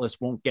the Atlas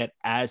won't get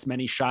as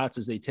many shots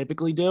as they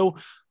typically do.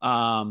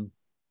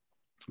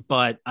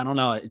 But I don't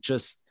know. It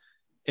just,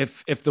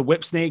 if the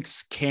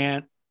Whipsnakes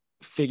can't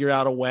figure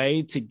out a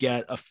way to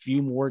get a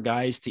few more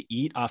guys to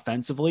eat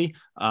offensively.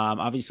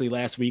 Obviously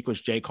last week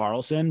was Jay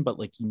Carlson, but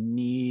like you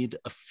need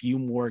a few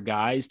more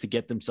guys to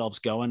get themselves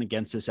going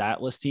against this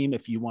Atlas team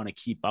if you want to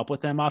keep up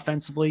with them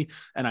offensively.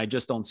 And I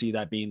just don't see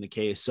that being the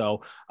case.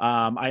 So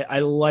I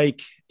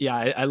like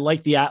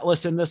the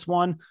Atlas in this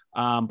one,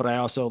 but I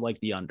also like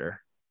the under.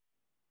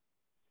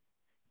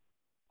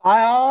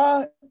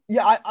 I'm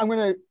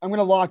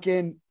gonna lock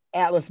in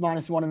Atlas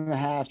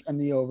 -1.5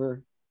 and the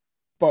over,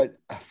 but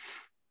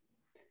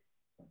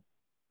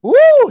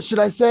woo! Should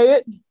I say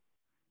it?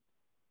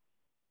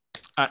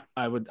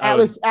 I would.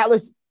 Atlas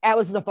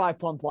is a 5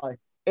 plum play.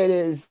 It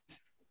is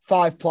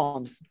 5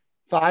 plums.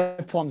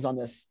 5 plums on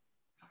this.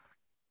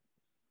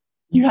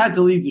 You had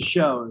to leave the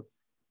show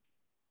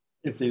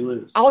if they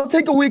lose. I'll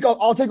take a week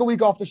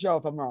off the show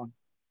if I'm wrong.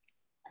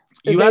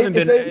 You haven't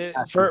been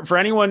for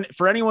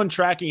anyone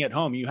tracking at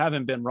home. You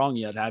haven't been wrong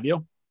yet, have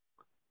you?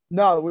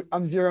 No,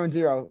 I'm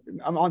 0-0.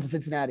 I'm on to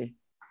Cincinnati.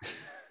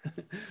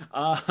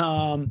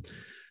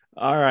 All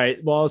right.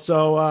 Well,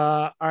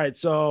 so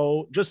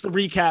So just to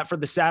recap for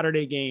the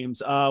Saturday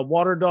games,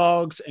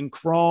 Waterdogs and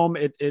Chrome.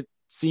 It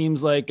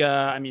seems like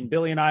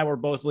Billy and I were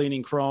both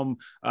leaning Chrome.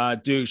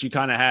 Doogs, you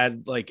kind of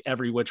had like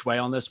every which way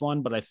on this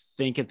one, but I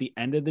think at the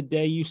end of the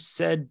day, you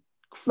said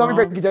Chrome. Let me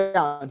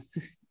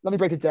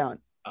break it down.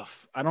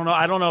 I don't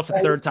know if the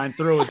third time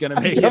through is going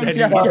to make it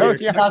any I'm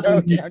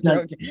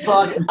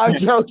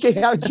joking.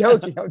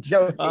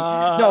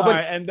 No,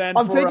 but and then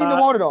I'm taking the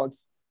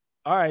Waterdogs.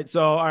 All right.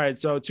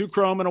 So 2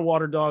 Chrome and a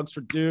Waterdogs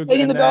for Doogs.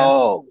 Taking the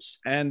Dogs.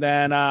 And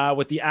then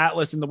with the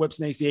Atlas and the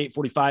Whipsnakes, the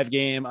 8:45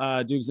 game,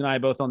 Doogs and I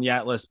both on the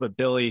Atlas, but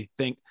Billy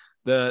think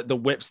the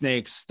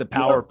Whipsnakes, the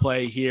power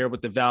play here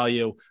with the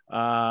value.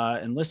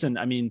 And listen,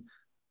 I mean,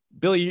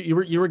 Billy,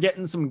 you were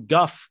getting some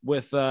guff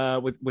with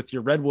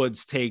your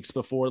Redwoods takes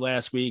before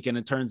last week, and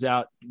it turns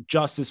out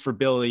justice for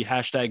Billy.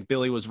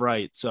 #Billy was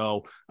right.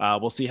 So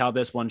we'll see how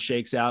this one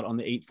shakes out on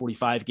the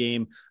 8:45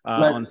 game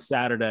on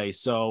Saturday.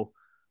 So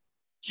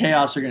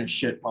Chaos are going to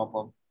shit pump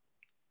them.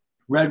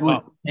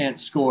 Redwoods can't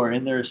score,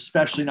 and they're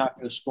especially not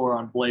going to score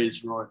on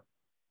Blaze Roar.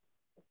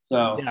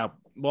 So yeah.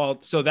 Well,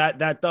 so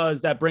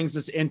that brings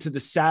us into the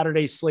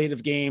Saturday slate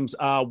of games.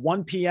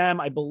 1 p.m.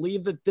 I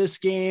believe that this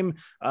game,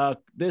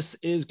 this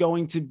is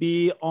going to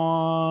be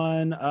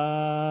on.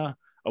 Oh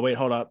wait,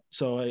 hold up.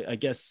 So I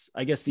guess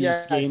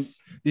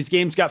these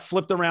games got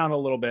flipped around a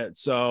little bit.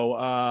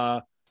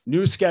 So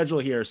new schedule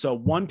here. So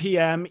 1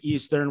 p.m.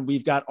 Eastern,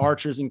 we've got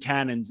Archers and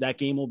Cannons. That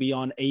game will be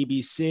on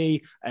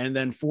ABC. And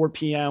then 4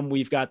 p.m.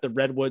 we've got the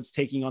Redwoods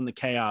taking on the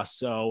Chaos.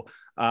 So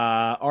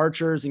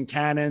Archers and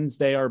Cannons,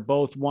 they are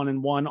both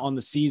 1-1 on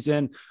the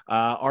season.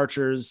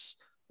 Archers,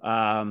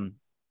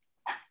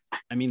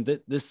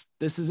 this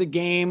is a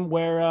game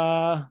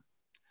where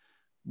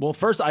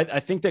first I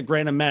think that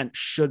Grant Ament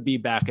should be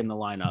back in the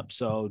lineup.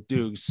 So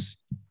Doogs,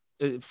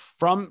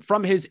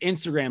 from his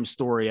Instagram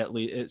story at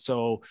least.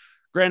 So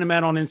Grant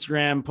Ament on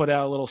Instagram put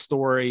out a little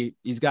story.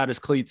 He's got his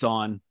cleats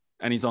on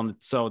and he's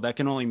so that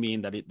can only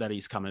mean that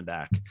he's coming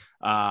back.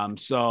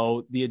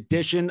 So the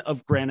addition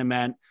of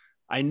Granament,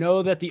 I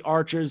know that the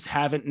Archers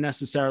haven't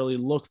necessarily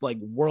looked like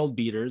world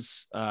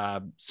beaters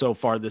so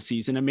far this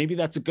season, and maybe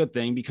that's a good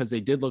thing because they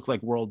did look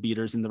like world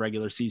beaters in the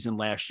regular season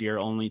last year,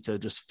 only to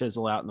just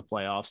fizzle out in the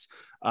playoffs.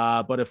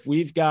 But if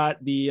we've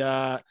got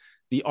the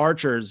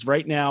Archers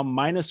right now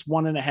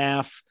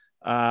 -1.5,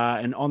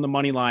 and on the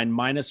money line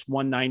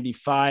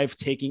 -195,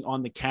 taking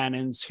on the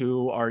Cannons,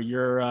 who are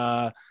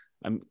you're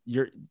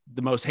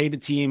the most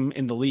hated team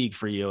in the league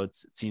for you. It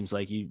seems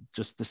like you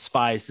just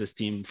despise this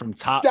team from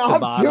top to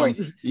bottom.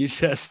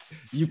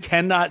 You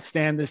cannot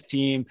stand this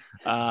team.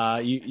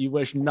 You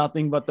wish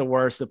nothing but the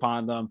worst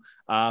upon them.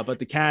 But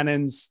the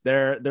Cannons,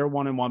 they're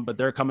 1-1, but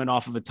they're coming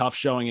off of a tough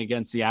showing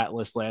against the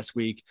Atlas last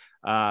week.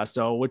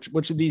 So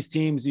which of these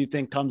teams do you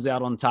think comes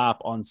out on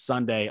top on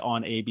Sunday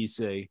on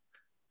ABC?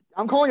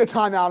 I'm calling a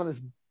timeout on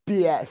this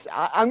BS.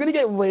 I'm going to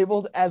get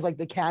labeled as like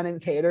the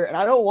Cannons hater, and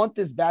I don't want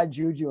this bad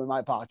juju in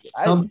my pocket.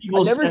 Some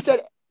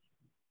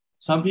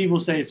people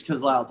say it's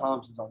because Lyle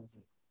Thompson's on the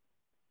team.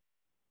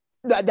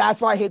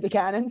 That's why I hate the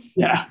Cannons.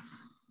 Yeah.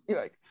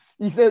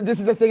 You said this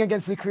is a thing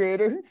against the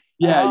creator.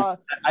 Yeah. All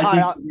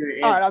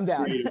right, I'm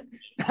down.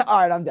 All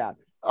right, I'm down.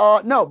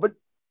 No, but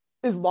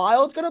is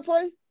Lyle going to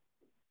play?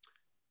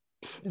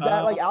 Is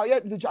that like out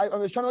yet? I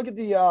was trying to look at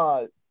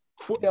the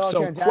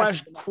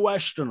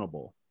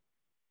questionable.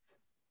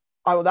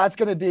 Oh, well, that's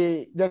going to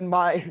be then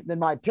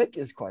my pick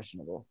is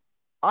questionable.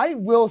 I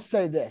will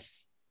say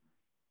this.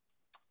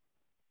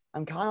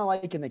 I'm kind of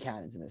liking the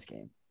Cannons in this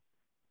game.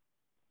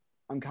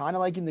 I'm kind of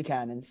liking the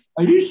Cannons.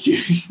 Are you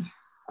serious?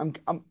 I'm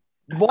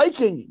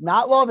liking,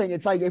 not loving.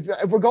 It's like if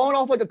we're going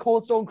off like a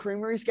Cold Stone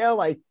Creamery scale,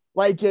 like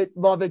it,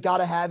 love it,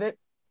 gotta have it.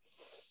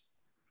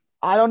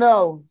 I don't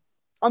know.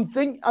 I'm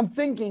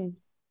thinking.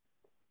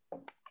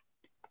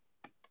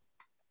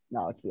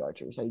 No, it's the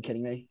Archers. Are you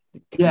kidding me?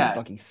 The Cannons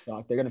fucking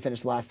suck. They're gonna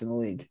finish last in the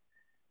league.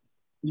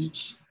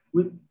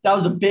 That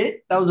was a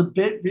bit. That was a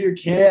bit for your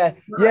kid.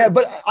 Yeah.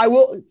 But I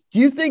will. Do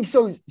you think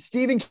so?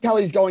 Stephen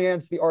Kelly's going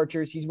against the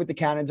Archers. He's with the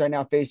Cannons right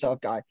now,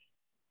 face-off guy.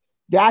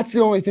 That's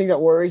the only thing that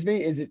worries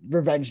me is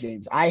revenge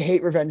games. I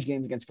hate revenge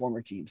games against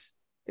former teams,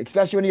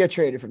 especially when you get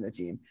traded from the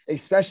team,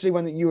 especially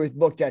when you were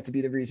looked at to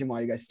be the reason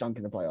why you guys stunk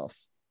in the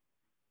playoffs.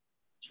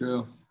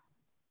 True.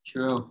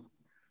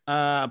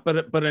 But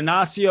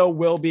Inacio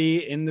will be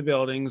in the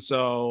building.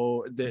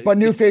 So but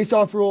new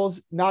face-off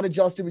rules not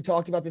adjusted. We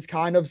talked about this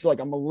kind of, so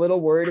like I'm a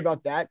little worried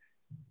about that.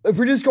 If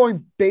we're just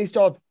going based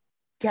off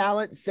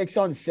talent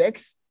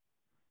 6-on-6,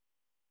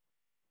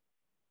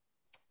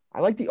 I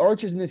like the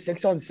Archers in the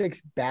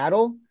 6-on-6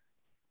 battle.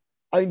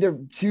 I think they're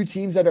two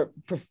teams that are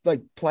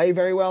like play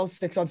very well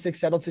 6-on-6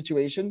 settled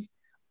situations.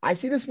 I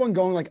see this one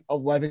going like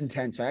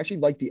 11-10. So I actually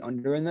like the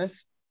under in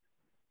this.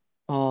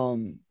 I'll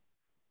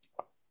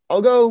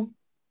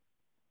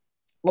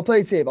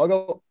play it safe. I'll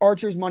go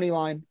Archers money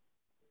line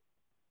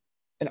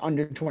and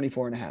under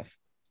 24.5.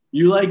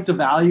 You like the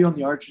value on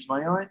the Archers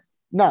money line?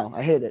 No,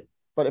 I hate it.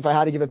 But if I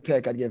had to give a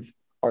pick, I'd give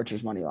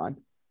Archers money line.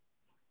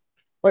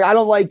 Like I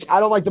don't like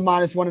the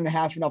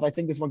 -1.5 enough. I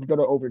think this one could go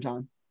to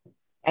overtime.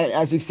 And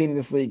as we've seen in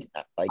this league,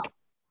 like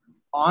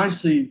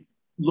honestly,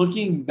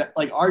 looking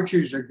like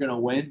Archers are gonna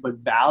win, but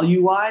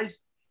value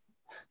wise,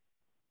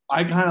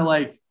 I kind of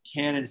like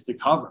Cannons to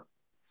cover.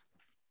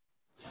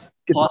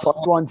 Plus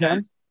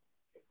 110.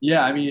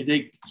 Yeah, I mean, if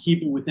they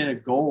keep it within a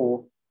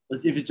goal,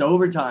 if it's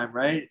overtime,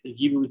 right? They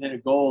keep it within a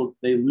goal,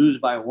 they lose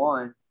by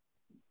 1.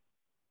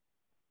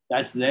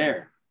 That's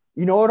there.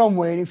 You know what I'm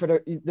waiting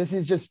for? This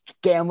is just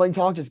gambling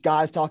talk, just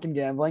guys talking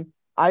gambling.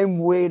 I'm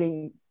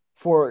waiting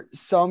for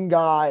some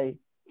guy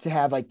to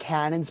have like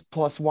Cannons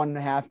plus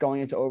 1.5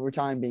 going into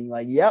overtime, being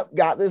like, "Yep,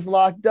 got this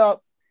locked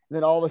up." And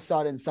then all of a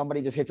sudden,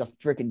 somebody just hits a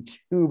freaking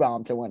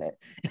 2-bomb to win it.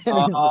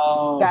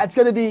 That's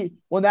gonna be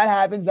when that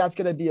happens. That's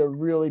gonna be a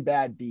really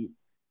bad beat.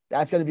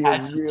 That's going to be a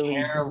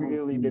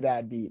really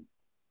bad beat.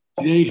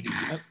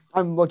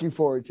 I'm looking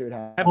forward to it.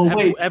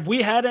 Have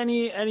we had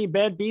any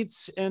bad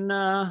beats in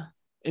the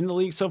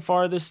league so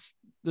far this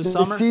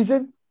summer? This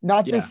season?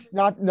 But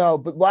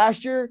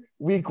last year,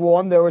 week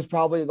 1, there was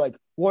probably like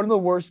one of the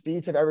worst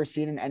beats I've ever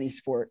seen in any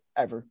sport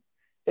ever.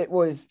 It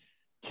was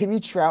Timmy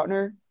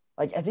Troutner.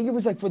 Like, I think it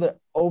was like for the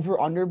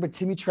over-under, but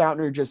Timmy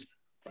Troutner just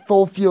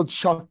full field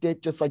chucked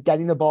it, just like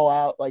getting the ball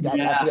out, like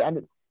at the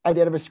end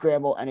of a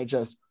scramble, and it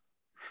just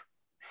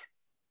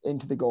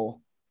into the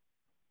goal,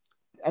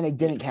 and they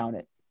didn't count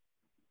it.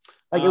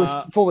 Like it was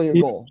fully a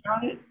goal.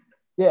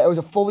 Yeah, it was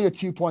fully a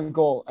 2-point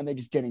goal, and they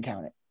just didn't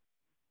count it.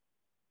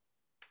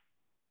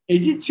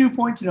 Is it 2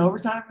 points in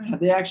overtime? Have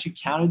they actually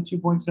counted 2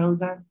 points in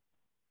overtime?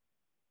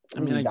 I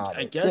mean,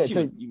 I guess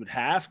you would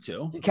have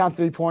to. You count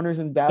 3-pointers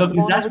in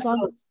basketball in overtime?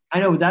 I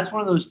know, but that's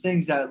one of those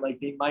things that like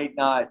they might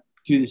not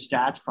do the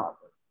stats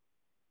properly.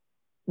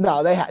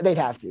 No, they'd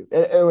have to.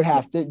 It would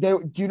have to.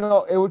 Do you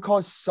know it would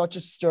cause such a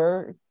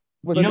stir?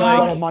 With a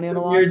lot of money on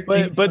the line,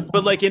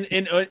 but like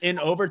in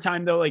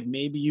overtime though, like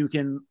maybe you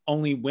can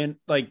only win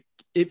like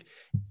if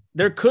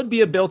there could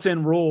be a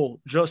built-in rule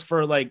just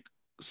for like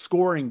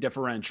scoring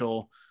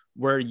differential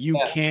where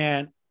you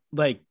can't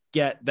like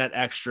get that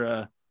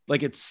extra,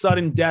 like it's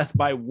sudden death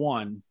by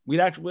one, we'd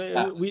actually,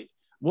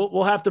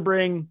 we'll have to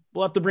bring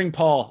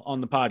Paul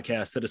on the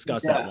podcast to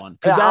discuss that one.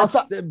 Cause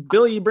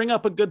Billy, you bring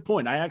up a good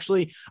point.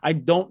 I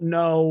don't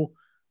know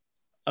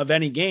of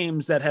any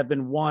games that have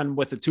been won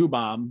with a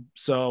 2-bomb.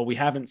 So we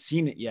haven't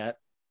seen it yet.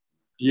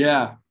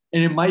 Yeah.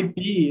 And it might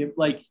be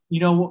like,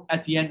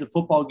 at the end of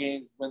football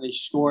games when they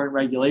score in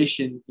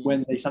regulation,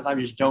 when they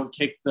sometimes just don't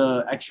kick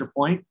the extra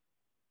point,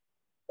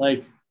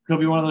 like could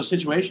be one of those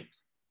situations.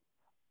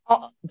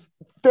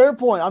 Fair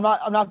point. I'm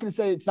not going to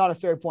say it's not a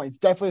fair point. It's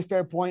definitely a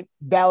fair point.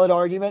 Valid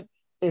argument.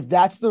 If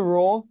that's the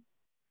rule,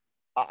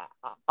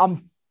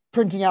 I'm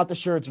printing out the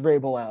shirts,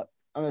 Rabel out.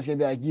 I'm just going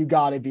to be like, you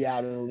got to be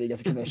out of the league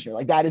as a commissioner.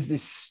 Like that is the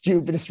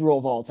stupidest rule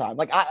of all time.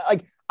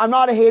 I'm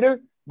not a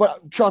hater,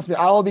 but trust me,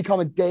 I will become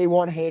a day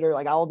one hater.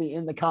 Like I will be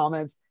in the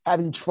comments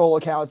having troll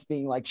accounts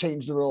being like,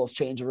 change the rules,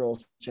 change the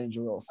rules, change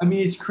the rules. I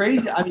mean, it's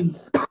crazy. I mean,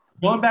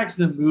 going back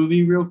to the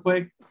movie real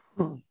quick,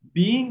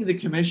 being the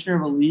commissioner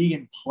of a league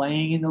and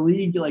playing in the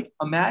league, like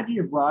imagine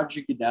if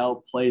Roger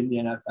Goodell played in the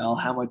NFL,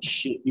 how much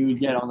shit you would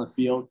get on the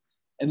field.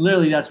 And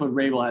literally that's what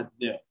Rabel had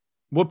to do.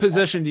 What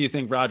position do you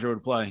think Roger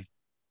would play?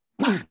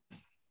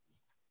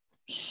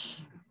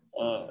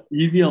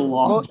 You'd be a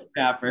long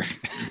snapper.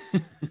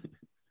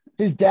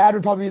 His dad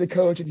would probably be the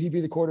coach and he'd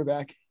be the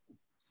quarterback.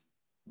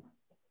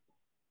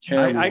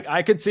 Terrible.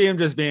 I could see him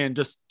just being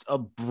just a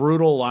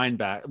brutal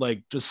linebacker,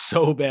 like just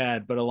so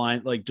bad, but a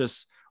line like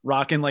just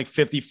rocking like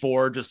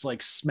 54, just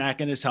like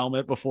smacking his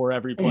helmet before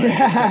every play,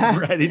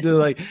 ready to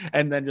like,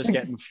 and then just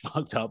getting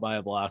fucked up by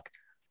a block.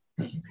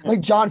 Like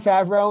John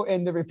Favreau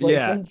in The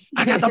Replacements.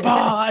 Yeah. I got the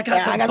ball. I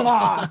got the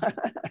ball.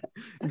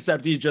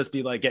 Except he'd just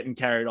be like getting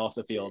carried off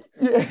the field.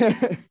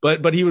 Yeah.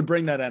 But he would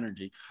bring that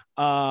energy.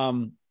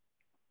 No,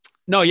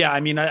 yeah. I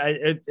mean,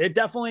 it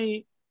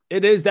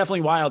is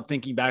definitely wild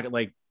thinking back at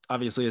like,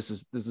 obviously this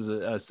is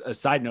a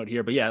side note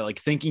here, but yeah, like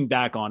thinking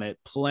back on it,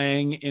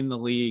 playing in the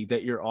league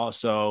that you're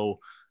also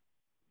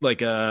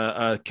like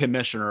a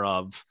commissioner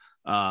of,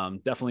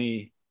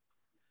 definitely.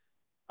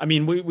 I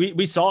mean,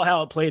 we saw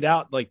how it played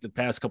out like the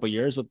past couple of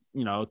years with,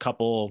 a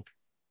couple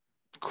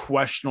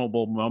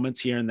questionable moments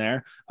here and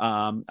there.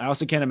 I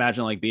also can't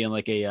imagine like being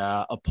like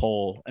a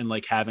poll and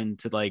like having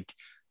to like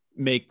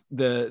make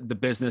the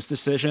business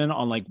decision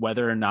on like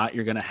whether or not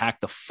you're going to hack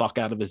the fuck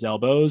out of his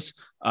elbows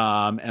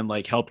and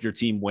like help your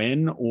team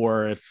win,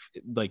 or if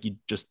like you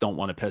just don't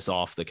want to piss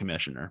off the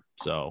commissioner.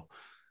 So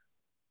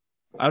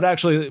I would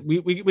actually,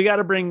 we got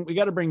to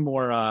bring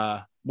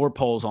more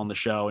polls on the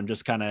show and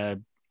just kind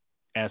of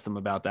ask them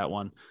about that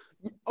one.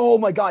 Oh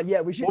my God.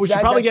 Yeah. We should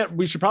probably get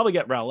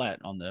Rowlett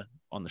on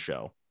the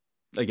show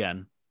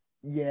again.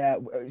 Yeah.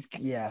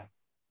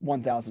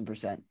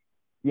 1000%.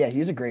 Yeah. He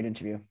was a great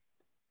interview.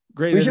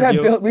 Great. We should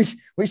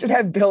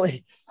have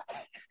Billy.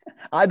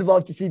 I'd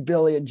love to see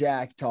Billy and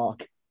Jack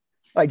talk,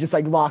 like just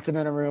like lock them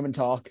in a room and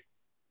talk.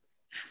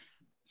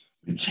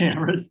 The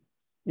cameras.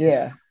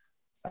 Yeah.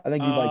 I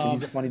think you'd like him.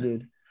 He's a funny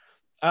dude.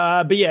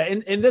 But yeah,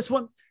 in this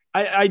one,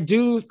 I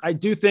do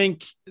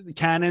think the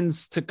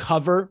Cannons to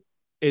cover.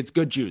 It's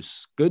good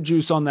juice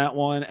on that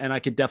one. And I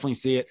could definitely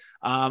see it.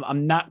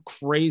 I'm not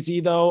crazy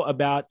though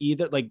about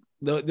either. Like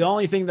the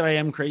only thing that I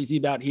am crazy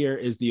about here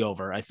is the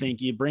over. I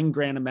think you bring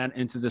Granament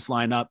into this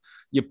lineup,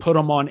 you put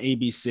him on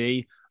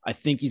ABC. I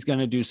think he's going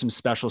to do some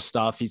special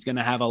stuff. He's going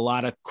to have a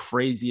lot of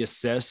crazy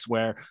assists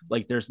where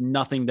like, there's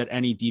nothing that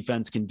any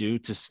defense can do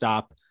to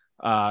stop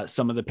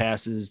some of the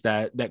passes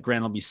that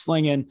Grant will be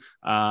slinging.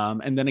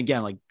 And then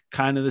again, like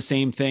kind of the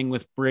same thing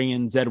with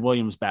bringing Zed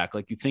Williams back.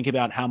 Like you think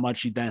about how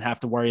much you then have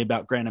to worry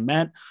about Grant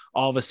Ament.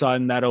 All of a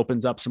sudden that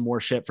opens up some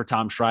more shit for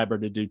Tom Schreiber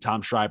to do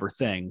Tom Schreiber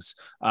things.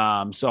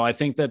 So I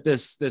think that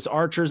this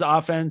Archers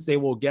offense, they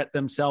will get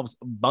themselves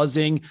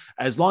buzzing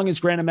as long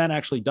as Grant Ament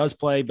actually does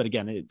play. But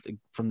again,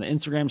 from the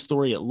Instagram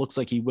story, it looks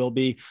like he will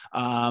be.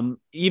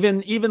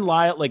 Even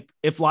Lyle, like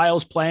if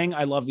Lyle's playing,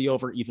 I love the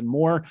over even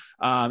more.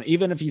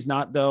 Even if he's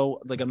not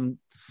though, like I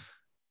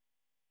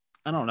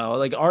don't know,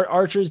 like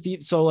Archers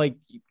deep. So like,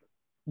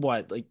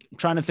 what, like I'm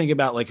trying to think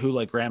about like who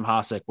like Graham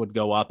Hossack would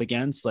go up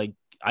against. Like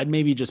I'd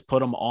maybe just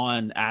put him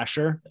on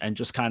Asher and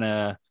just kind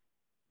of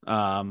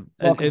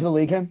welcome to the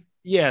league him.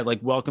 Yeah, like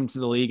welcome to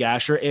the league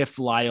Asher if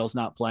Lyle's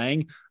not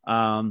playing.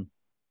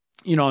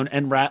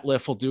 And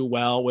Ratliff will do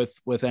well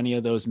with any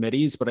of those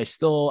middies, but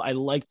I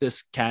like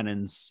this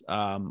Cannons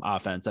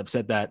offense. I've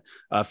said that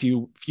a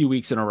few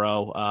weeks in a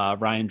row.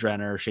 Ryan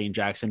Drenner, Shane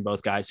Jackson,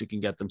 both guys who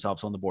can get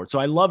themselves on the board. So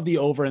I love the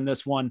over in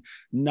this one.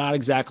 Not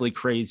exactly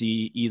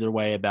crazy either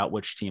way about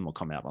which team will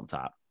come out on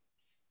top.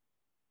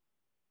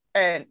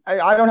 And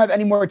I don't have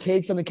any more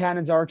takes on the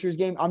Cannons Archers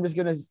game. I'm just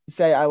gonna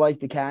say I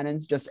like the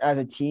Cannons just as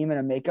a team and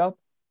a makeup.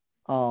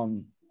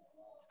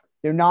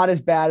 They're not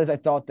as bad as I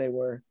thought they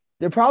were.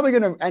 They're probably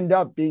going to end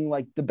up being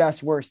like the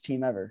best, worst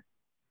team ever.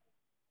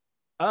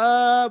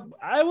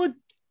 I would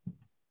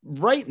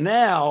right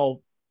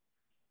now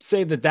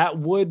say that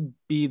would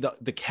be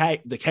the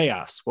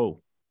Chaos.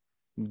 Whoa,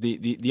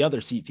 the other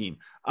C team.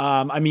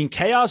 I mean,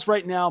 Chaos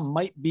right now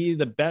might be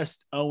the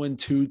best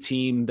 0-2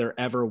 team there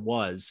ever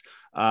was.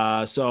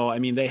 So, I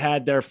mean, they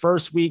had their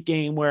first week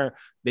game where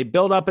they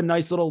built up a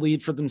nice little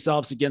lead for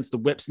themselves against the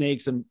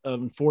Whipsnakes. And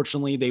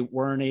unfortunately, they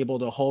weren't able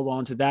to hold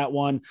on to that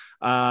one.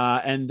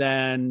 And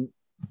then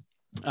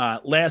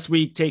last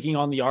week taking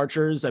on the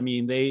Archers, I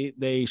mean,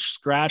 they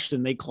scratched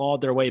and they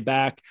clawed their way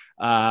back.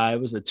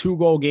 It was a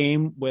 2-goal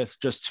game with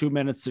just 2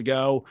 minutes to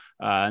go.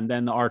 And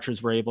then the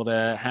Archers were able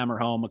to hammer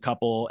home a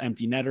couple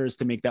empty netters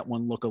to make that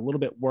one look a little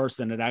bit worse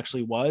than it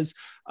actually was.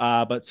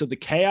 But so the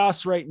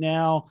Chaos right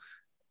now,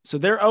 so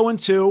they're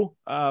 0-2,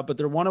 but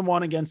they're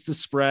 1-1 against the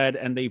spread,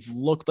 and they've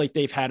looked like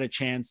they've had a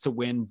chance to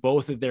win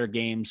both of their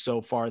games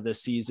so far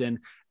this season.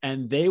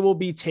 And they will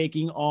be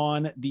taking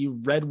on the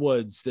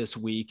Redwoods this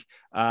week.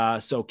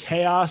 So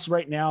Chaos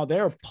right now,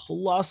 they're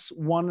plus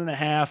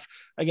 1.5.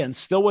 Again,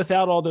 still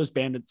without all those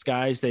Bandits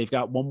guys. They've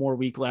got one more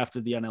week left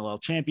of the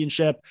NLL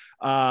championship.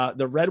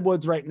 The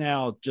Redwoods right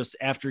now, just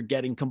after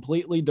getting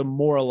completely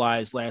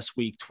demoralized last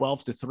week,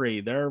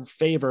 12-3, they're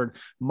favored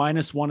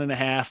minus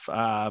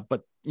 1.5.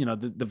 But you know,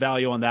 the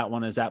value on that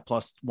one is at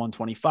plus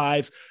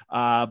 125.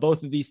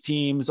 Both of these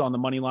teams on the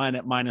money line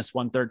at minus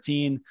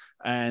 113,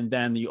 and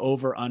then the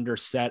over under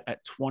set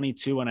at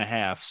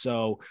 22.5.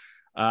 So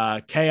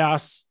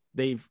Chaos,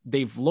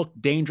 they've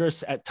looked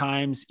dangerous at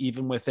times,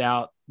 even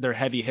without their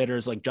heavy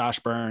hitters like Josh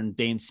Byrne,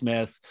 Dane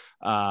Smith.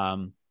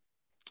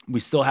 We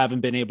still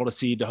haven't been able to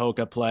see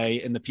Dahoka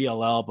play in the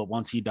PLL, but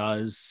once he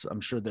does,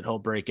 I'm sure that he'll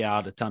break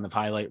out a ton of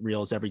highlight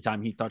reels every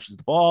time he touches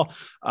the ball.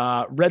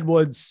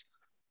 Redwoods,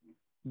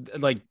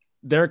 like,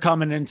 they're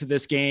coming into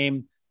this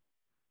game,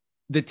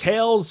 the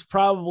tail's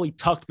probably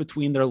tucked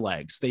between their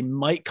legs. They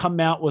might come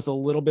out with a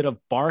little bit of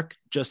bark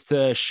just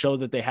to show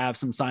that they have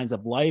some signs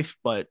of life,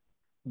 but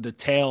the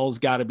tail's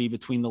got to be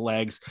between the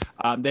legs.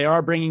 They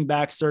are bringing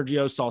back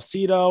Sergio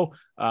Salcido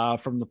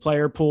from the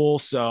player pool.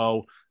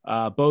 So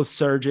both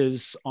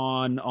surges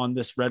on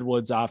this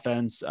Redwoods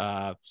offense.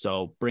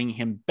 So bringing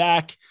him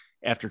back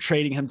after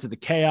trading him to the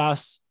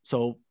Chaos.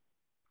 So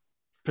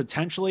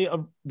potentially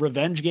a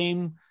revenge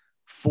game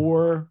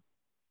for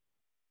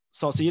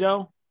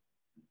Salcido,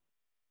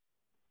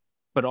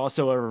 but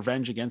also a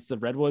revenge against the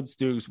Redwoods.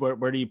 Doogs,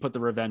 where do you put the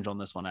revenge on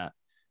this one at?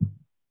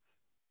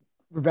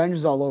 Revenge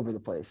is all over the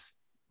place.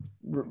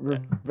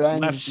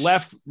 Revenge.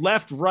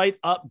 Left, right,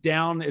 up,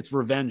 down. It's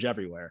revenge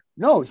everywhere.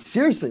 No,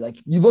 seriously. Like,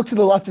 you look to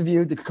the left of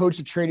you, the coach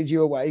that traded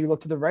you away. You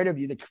look to the right of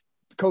you, the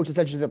coach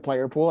essentially the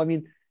player pool. I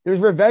mean, there's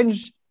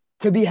revenge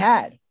to be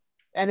had,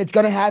 and it's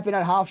going to happen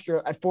at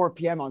Hofstra at 4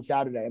 p.m. on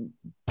Saturday. I'm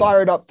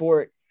fired up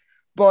for it.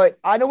 But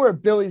I know where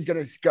Billy's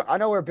going to go. I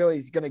know where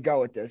Billy's going to go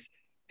with this.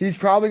 He's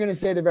probably going to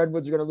say the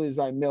Redwoods are going to lose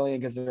by 1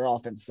 million because their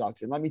offense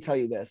sucks. And let me tell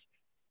you this,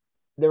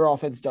 their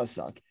offense does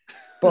suck.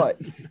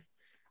 But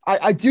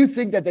I do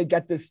think that they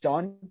get this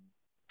done.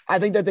 I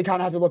think that they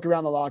kind of have to look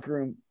around the locker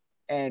room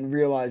and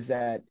realize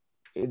that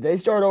if they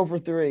start over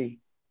 3,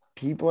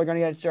 people are going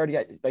to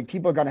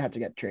have to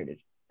get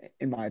traded,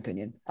 in my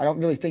opinion. I don't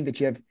really think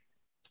that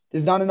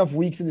there's not enough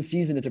weeks in the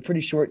season. It's a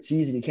pretty short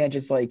season. You can't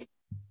just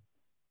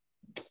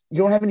you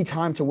don't have any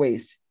time to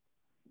waste.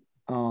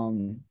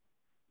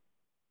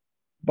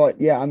 But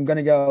yeah, I'm going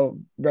to go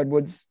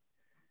Redwoods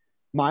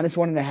minus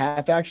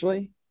 1.5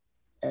 actually.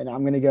 And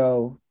I'm going to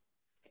go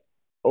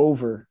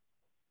over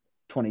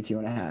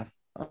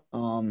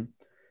 22.5.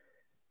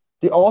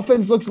 The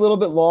offense looks a little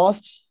bit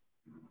lost.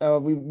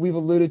 We've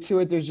alluded to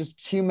it. There's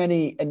just too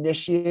many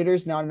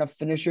initiators, not enough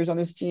finishers on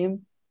this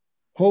team.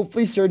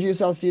 Hopefully Sergio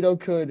Salcido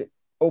could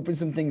open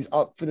some things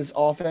up for this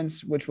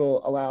offense, which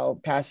will allow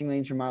passing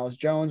lanes for Miles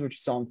Jones,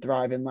 which saw him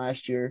thrive in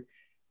last year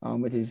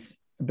with his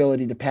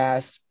ability to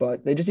pass.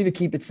 But they just need to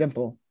keep it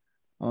simple.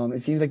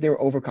 It seems like they were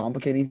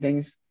overcomplicating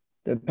things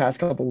the past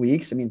couple of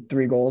weeks. I mean,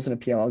 3 goals in a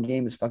PLL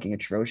game is fucking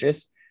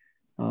atrocious.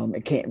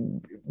 It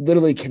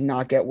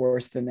cannot get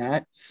worse than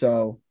that.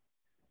 So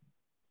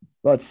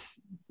let's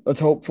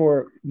hope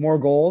for more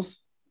goals.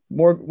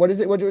 What does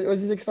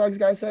the Six Flags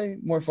guy say?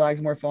 More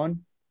flags, more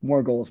fun.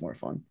 More goals, more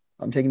fun.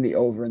 I'm taking the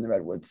over in the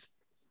Redwoods.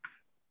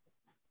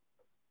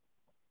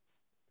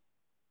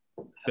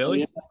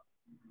 Billy? Yeah.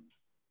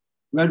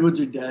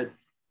 Redwoods are dead.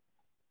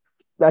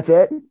 That's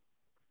it?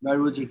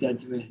 Redwoods are dead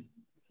to me.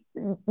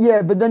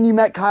 Yeah, but then you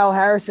met Kyle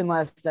Harrison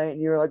last night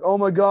and you were like, oh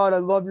my God, I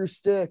love your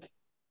stick.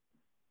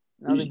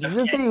 And I was like, did you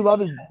just say you love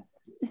his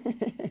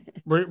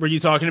Were you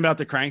talking about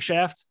the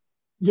crankshaft?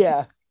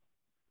 Yeah.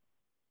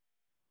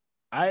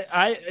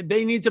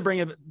 They need to bring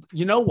it.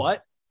 You know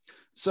what?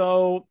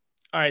 So,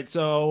 all right.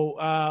 So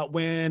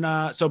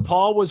so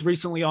Paul was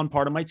recently on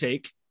Part of My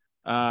Take.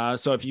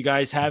 So if you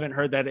guys haven't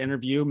heard that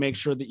interview, make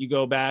sure that you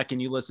go back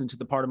and you listen to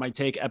the Part of My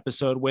Take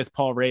episode with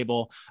Paul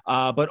Rabel.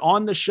 But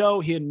on the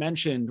show, he had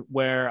mentioned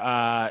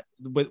where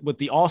with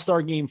the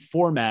All-Star game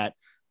format,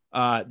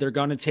 they're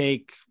going to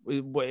take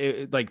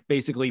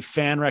basically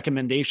fan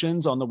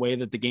recommendations on the way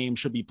that the game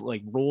should be,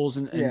 like rules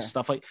and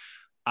stuff like.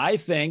 I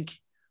think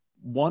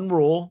one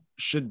rule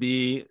should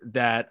be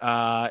that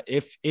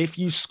if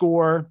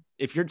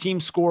your team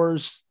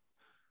scores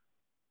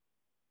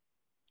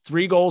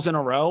 3 goals in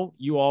a row,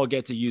 you all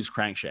get to use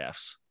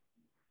crankshafts.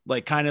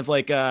 like kind of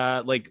like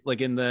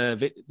in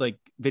the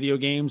video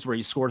games where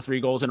you score 3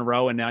 goals in a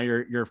row and now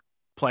your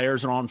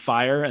players are on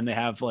fire and they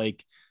have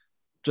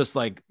just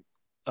maxed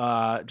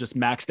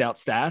out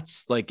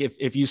stats. Like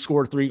if you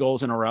score 3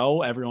 goals in a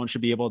row, everyone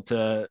should be able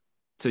to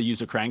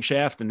use a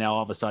crankshaft, and now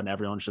all of a sudden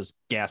everyone's just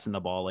gassing the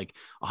ball like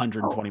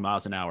 120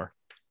 miles an hour.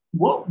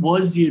 What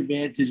was the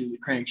advantage of the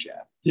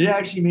crankshaft? Did it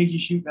actually make you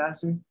shoot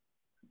faster?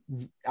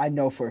 I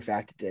know for a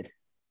fact it did.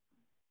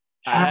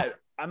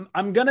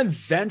 I'm going to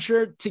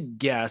venture to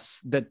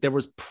guess that there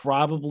was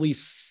probably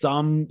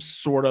some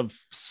sort of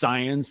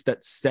science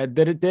that said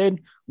that it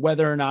did.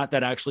 Whether or not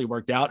that actually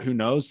worked out, who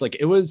knows? Like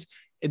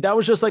that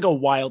was just like a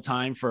wild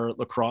time for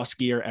lacrosse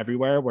gear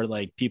everywhere, where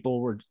like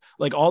people were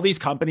like, all these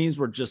companies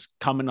were just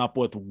coming up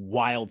with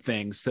wild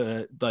things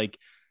to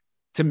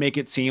make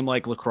it seem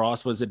like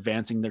lacrosse was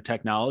advancing their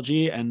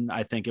technology. And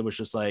I think it was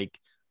just like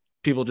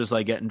people just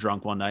like getting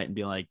drunk one night and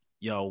being like,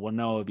 yo, well,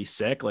 no, it'd be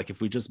sick. Like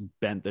if we just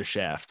bent the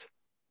shaft.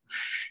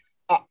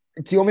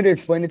 Do you want me to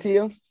explain it to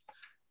you?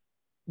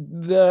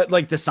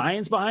 The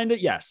science behind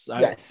it? Yes.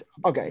 Yes.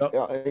 Okay.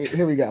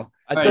 Here we go.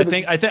 I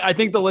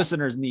think the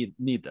listeners need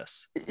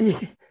this.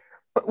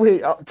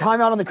 Wait,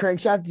 time out on the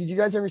crankshaft. Did you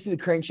guys ever see the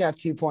crankshaft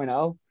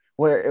 2.0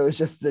 where it was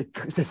just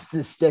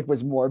the stick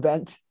was more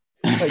bent?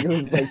 Like it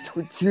was like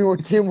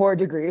two more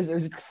degrees. It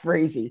was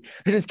crazy.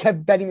 They just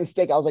kept bending the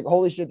stick. I was like,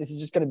 holy shit, this is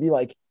just going to be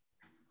like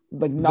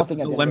nothing.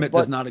 The limit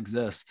does not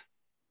exist.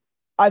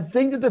 I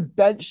think that the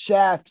bent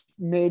shaft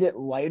made it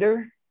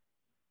lighter.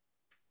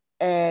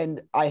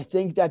 And I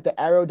think that the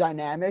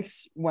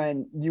aerodynamics,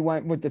 when you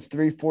went with the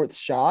 3/4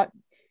 shot,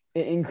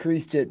 it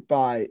increased it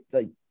by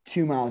like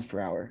 2 miles per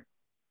hour.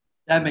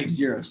 That makes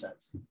zero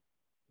sense.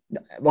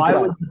 Why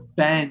would the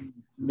bend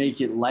make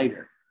it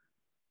lighter?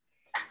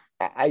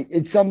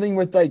 It's something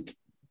with like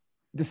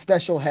the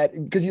special head,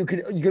 because you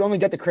could only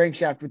get the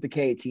crankshaft with the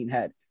K18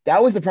 head.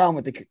 That was the problem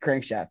with the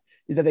crankshaft,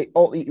 is that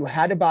you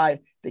had to buy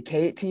the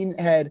K18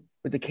 head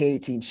with the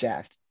K18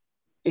 shaft.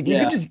 If you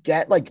could just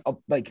get like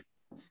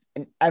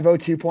an Evo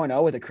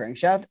 2.0 with a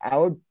crankshaft,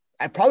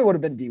 I probably would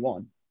have been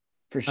D1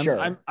 for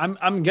sure.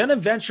 I'm gonna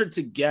venture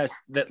to guess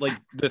that like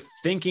the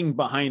thinking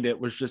behind it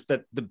was just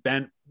that the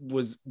bend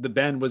was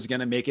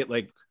gonna make it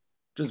like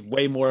just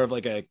way more of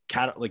like a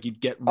cat, like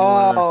you'd get more.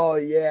 Oh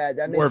yeah,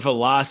 that more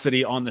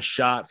velocity on the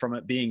shot from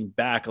it being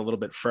back a little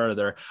bit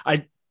further.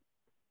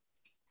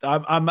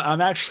 I'm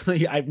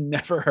actually, I've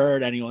never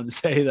heard anyone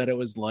say that it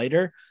was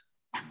lighter,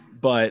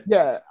 but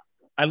yeah,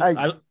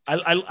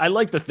 I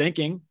like the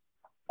thinking.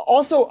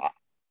 Also,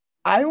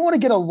 I want to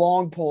get a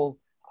long pole.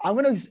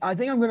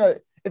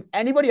 If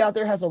anybody out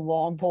there has a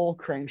long pole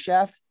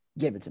crankshaft,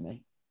 give it to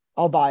me.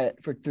 I'll buy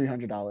it for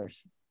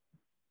 $300.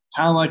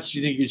 How much do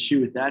you think you'd shoot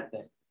with that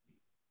thing?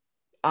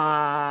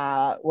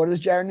 What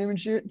does Jared Newman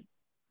shoot?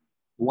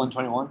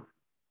 121.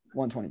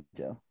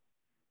 122.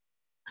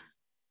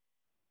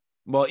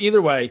 Well,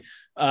 either way,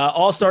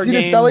 all-star game. You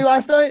see this belly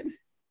last night?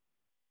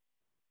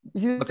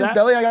 You see What's this that?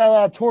 belly? I got a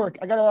lot of torque.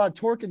 I got a lot of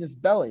torque in this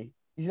belly.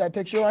 You see that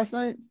picture last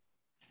night?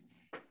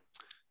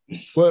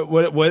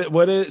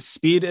 What is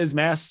speed is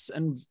mass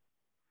and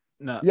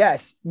no?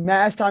 Yes,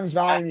 mass times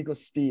volume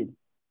equals speed.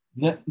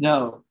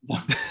 No.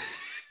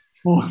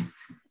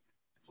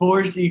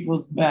 Force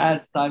equals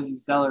mass times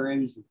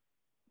acceleration.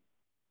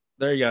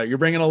 There you go. You're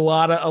bringing a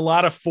lot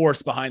of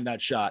force behind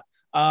that shot.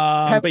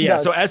 But yeah,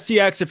 so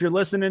STX, if you're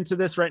listening to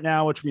this right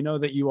now, which we know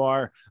that you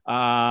are,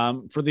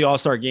 for the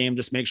All-Star game,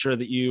 just make sure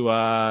that you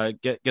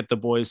get the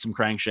boys some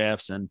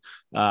crankshafts, and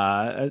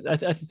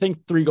I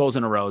think 3 goals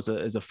in a row is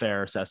a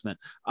fair assessment.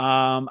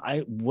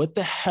 What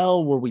the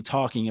hell were we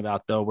talking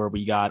about though, where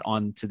we got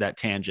onto that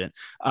tangent?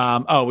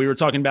 We were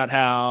talking about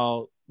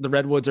how the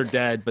Redwoods are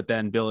dead, but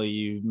then Billy,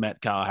 you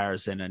met Kyle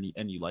Harrison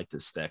and you liked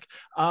his stick.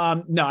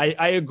 No,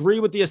 I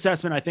agree with the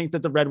assessment. I think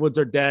that the Redwoods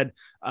are dead.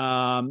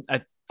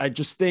 I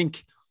just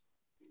think,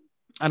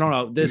 I don't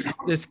know,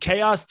 this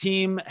chaos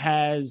team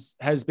has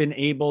been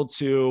able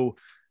to,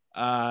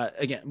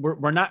 again,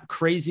 we're not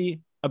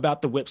crazy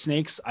about the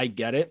Whipsnakes. I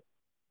get it,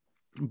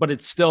 but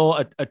it's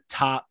still a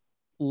top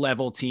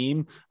level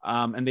team.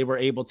 And they were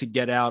able to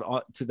get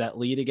out to that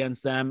lead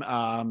against them.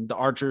 The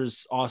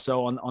Archers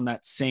also on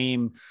that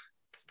same,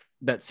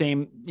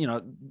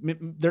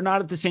 they're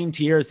not at the same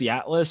tier as the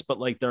Atlas, but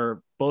like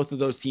they're both of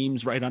those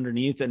teams right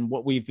underneath. And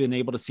what we've been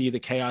able to see the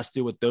Chaos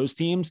do with those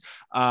teams,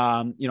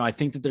 I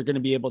think that they're going to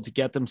be able to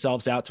get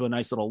themselves out to a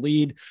nice little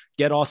lead,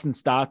 get Austin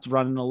Stotts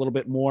running a little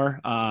bit more,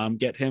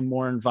 get him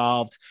more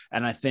involved.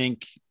 And I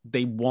think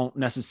they won't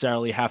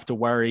necessarily have to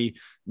worry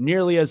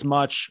nearly as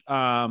much,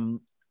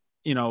 in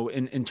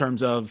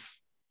terms of,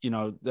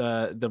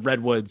 the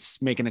Redwoods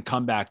making a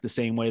comeback the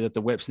same way that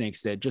the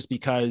Whipsnakes did, just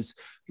because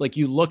like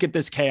you look at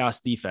this Chaos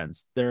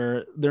defense,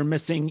 they're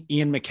missing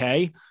Ian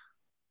McKay,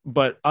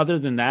 but other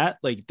than that,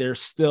 like they're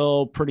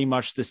still pretty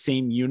much the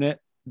same unit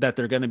that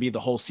they're going to be the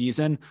whole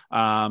season.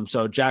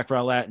 So Jack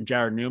Rowlett and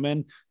Jared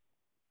Newman,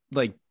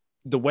 like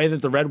the way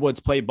that the Redwoods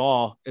play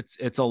ball,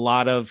 it's a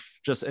lot of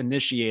just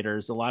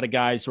initiators, a lot of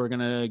guys who are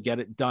going to get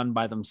it done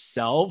by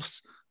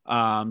themselves.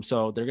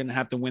 So they're going to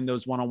have to win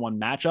those one-on-one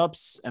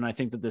matchups. And I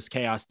think that this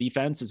Chaos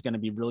defense is going to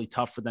be really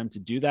tough for them to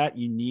do that.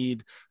 You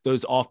need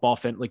those off-ball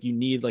like you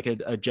need like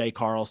a Jay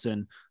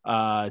Carlson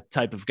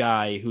type of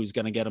guy who's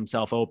going to get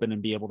himself open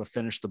and be able to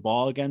finish the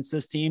ball against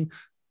this team.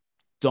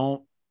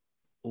 Don't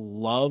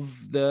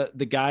love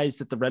the guys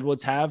that the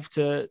Redwoods have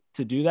to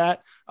do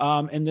that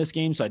in this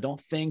game. So I don't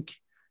think,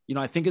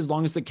 I think as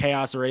long as the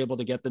Chaos are able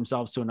to get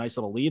themselves to a nice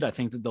little lead, I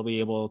think that they'll be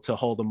able to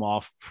hold them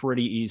off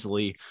pretty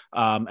easily.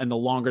 And the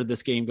longer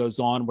this game goes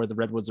on where the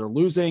Redwoods are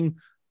losing,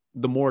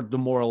 the more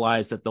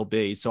demoralized that they'll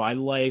be. So I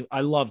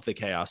love the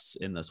Chaos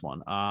in this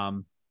one.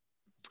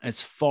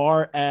 As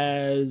far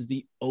as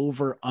the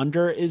over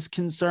under is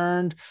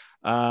concerned,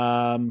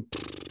 so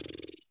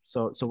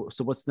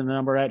what's the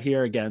number at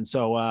here again?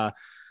 So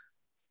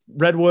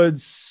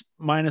Redwoods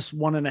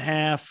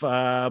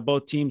 -1.5,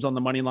 both teams on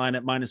the money line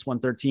at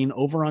 -113,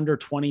 over under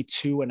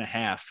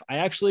 22.5.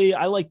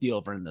 I like the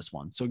over in this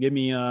one. So give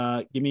me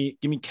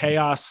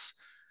chaos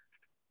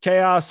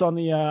on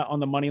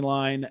the money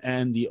line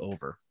and the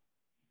over.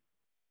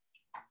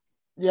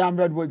 Yeah, I'm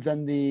Redwoods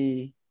and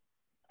the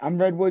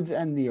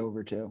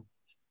over too.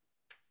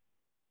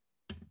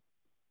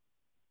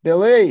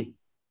 Billy.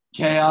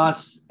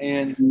 Chaos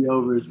and the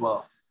over as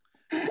well.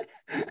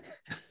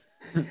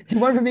 He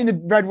went from being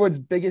the Redwoods'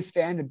 biggest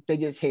fan to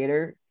biggest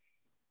hater.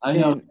 I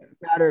know. In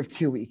a matter of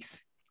 2 weeks.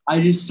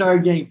 I just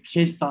started getting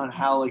pissed on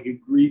how like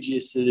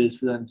egregious it is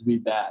for them to be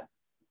bad.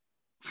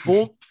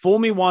 Fool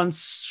me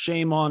once,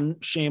 shame on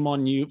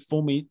you.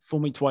 Fool me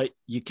twice,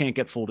 you can't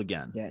get fooled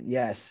again. Yeah.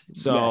 Yes.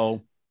 So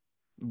yes.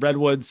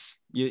 Redwoods,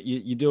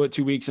 you do it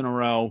 2 weeks in a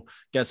row.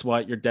 Guess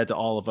what? You're dead to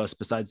all of us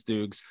besides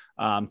Doogs.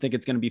 I think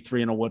it's going to be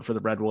 3 in a wood for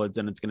the Redwoods,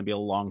 and it's going to be a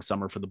long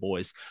summer for the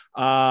boys.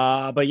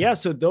 But yeah,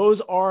 so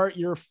those are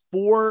your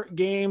 4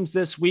 games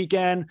this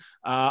weekend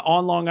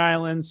on Long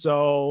Island.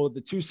 So the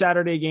 2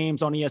 Saturday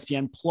games on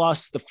ESPN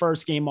plus the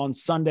first game on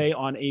Sunday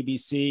on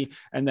ABC,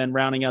 and then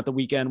rounding out the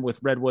weekend with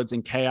Redwoods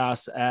and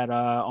Chaos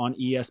on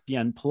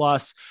ESPN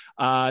plus.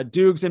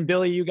 Doogs and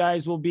Billy, you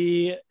guys will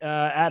be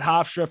at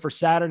Hofstra for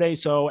Saturday.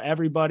 So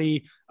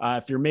everybody,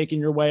 if you're making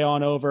your way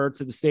on over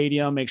to the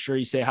stadium, make sure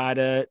you say hi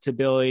to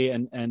Billy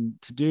and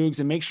to Doogs,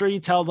 and make sure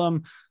you tell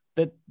them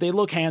that they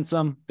look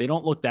handsome. They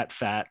don't look that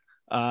fat.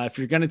 If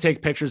you're going to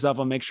take pictures of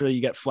them, make sure you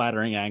get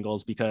flattering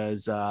angles,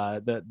 because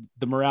the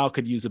morale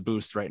could use a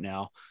boost right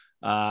now.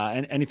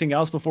 And anything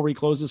else before we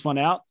close this one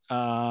out?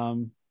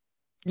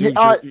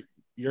 Doogs,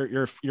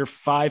 your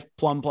 5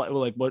 plum play.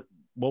 Like what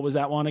was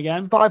that one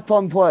again? 5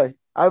 plum play.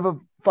 I have a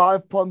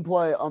 5 plum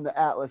play on the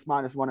Atlas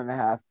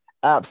 -1.5.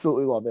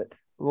 Absolutely love it.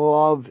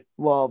 Love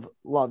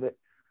it.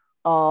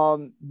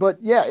 But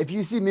yeah, if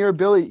you see me or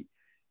Billy,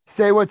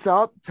 say what's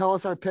up. Tell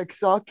us our picks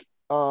suck.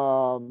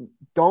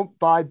 Don't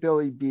buy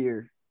Billy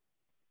beer.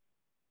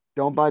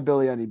 Don't buy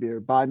Billy any beer.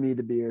 Buy me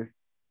the beer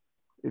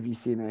if you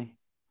see me.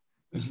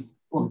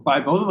 Or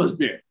buy both of us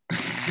beer.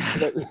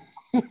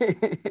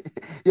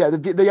 Yeah,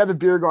 they have the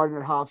beer garden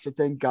at Hofstra,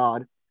 thank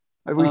God.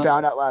 We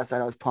found out last night.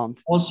 I was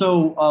pumped.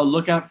 Also,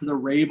 look out for the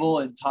Rabel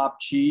and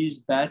Top Cheese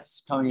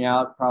bets coming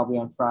out probably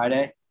on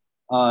Friday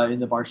in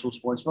the Barstool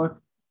Sportsbook.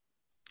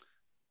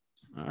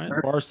 All right.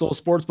 Barstool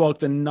Sportsbook,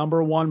 the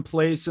 #1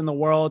 place in the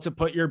world to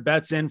put your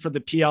bets in for the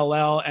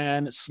PLL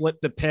and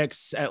slip the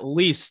picks, at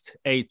least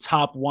a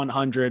top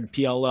 100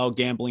 PLL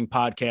gambling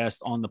podcast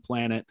on the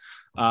planet.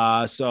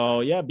 So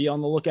yeah, be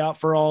on the lookout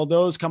for all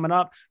those coming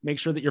up. Make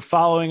sure that you're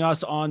following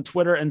us on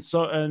Twitter and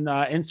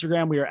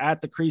Instagram. We are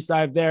at the Crease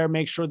Dive there.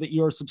 Make sure that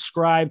you're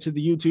subscribed to the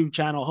YouTube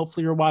channel.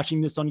 Hopefully you're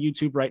watching this on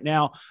YouTube right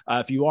now.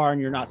 If you are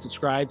and you're not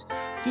subscribed,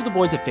 do the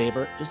boys a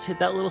favor. Just hit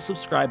that little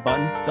subscribe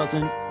button.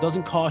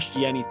 Doesn't cost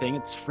you anything.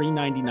 It's free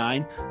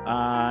 99.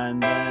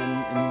 And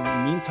then in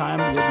the meantime,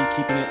 we'll be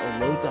keeping it a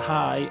low to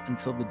high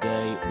until the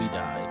day we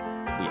die.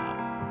 We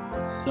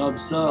out. Sub.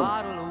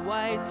 Bottle of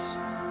whites,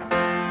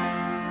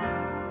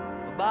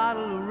 a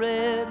bottle of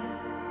red,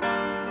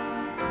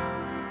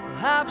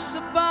 perhaps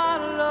a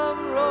bottle of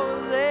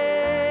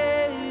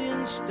rosé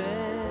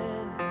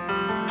instead.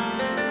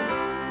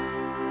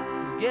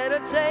 Get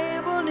a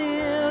table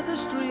near the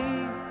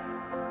street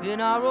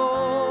in our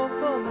old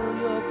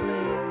familiar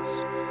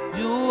place,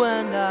 you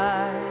and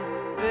I,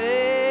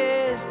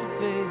 face to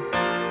face.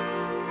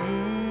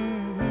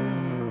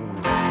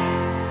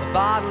 A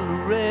bottle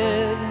of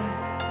red,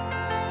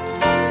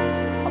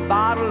 a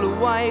bottle of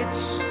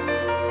whites.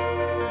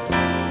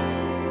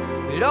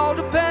 It all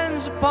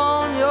depends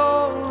upon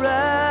your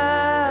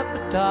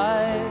appetite.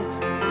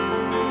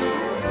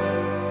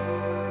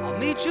 I'll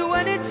meet you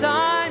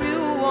anytime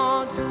you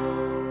want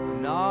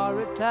in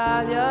our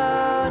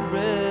Italian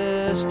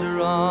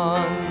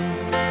restaurant.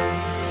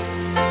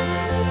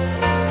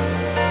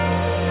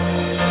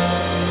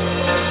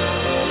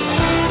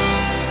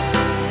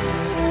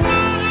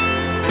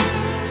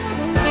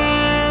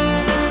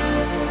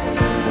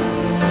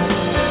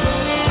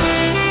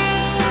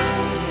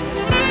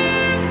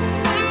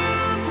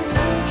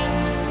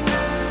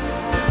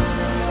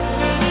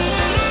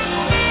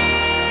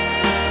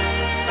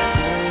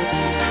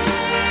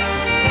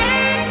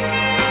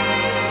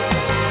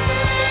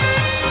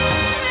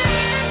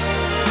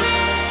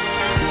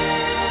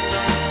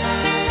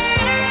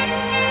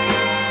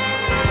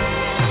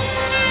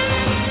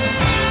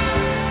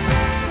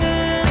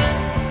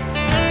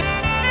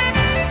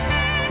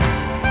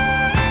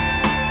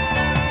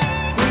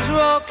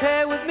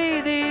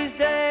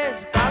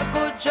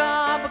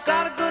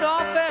 got a good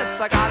office,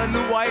 I got a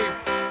new wife,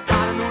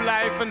 got a new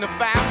life, and the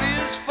family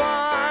is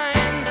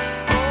fine.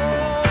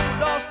 Oh,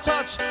 lost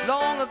touch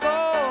long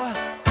ago,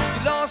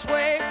 you lost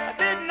weight, I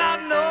did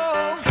not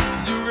know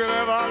you could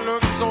ever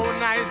look so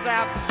nice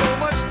after so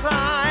much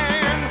time.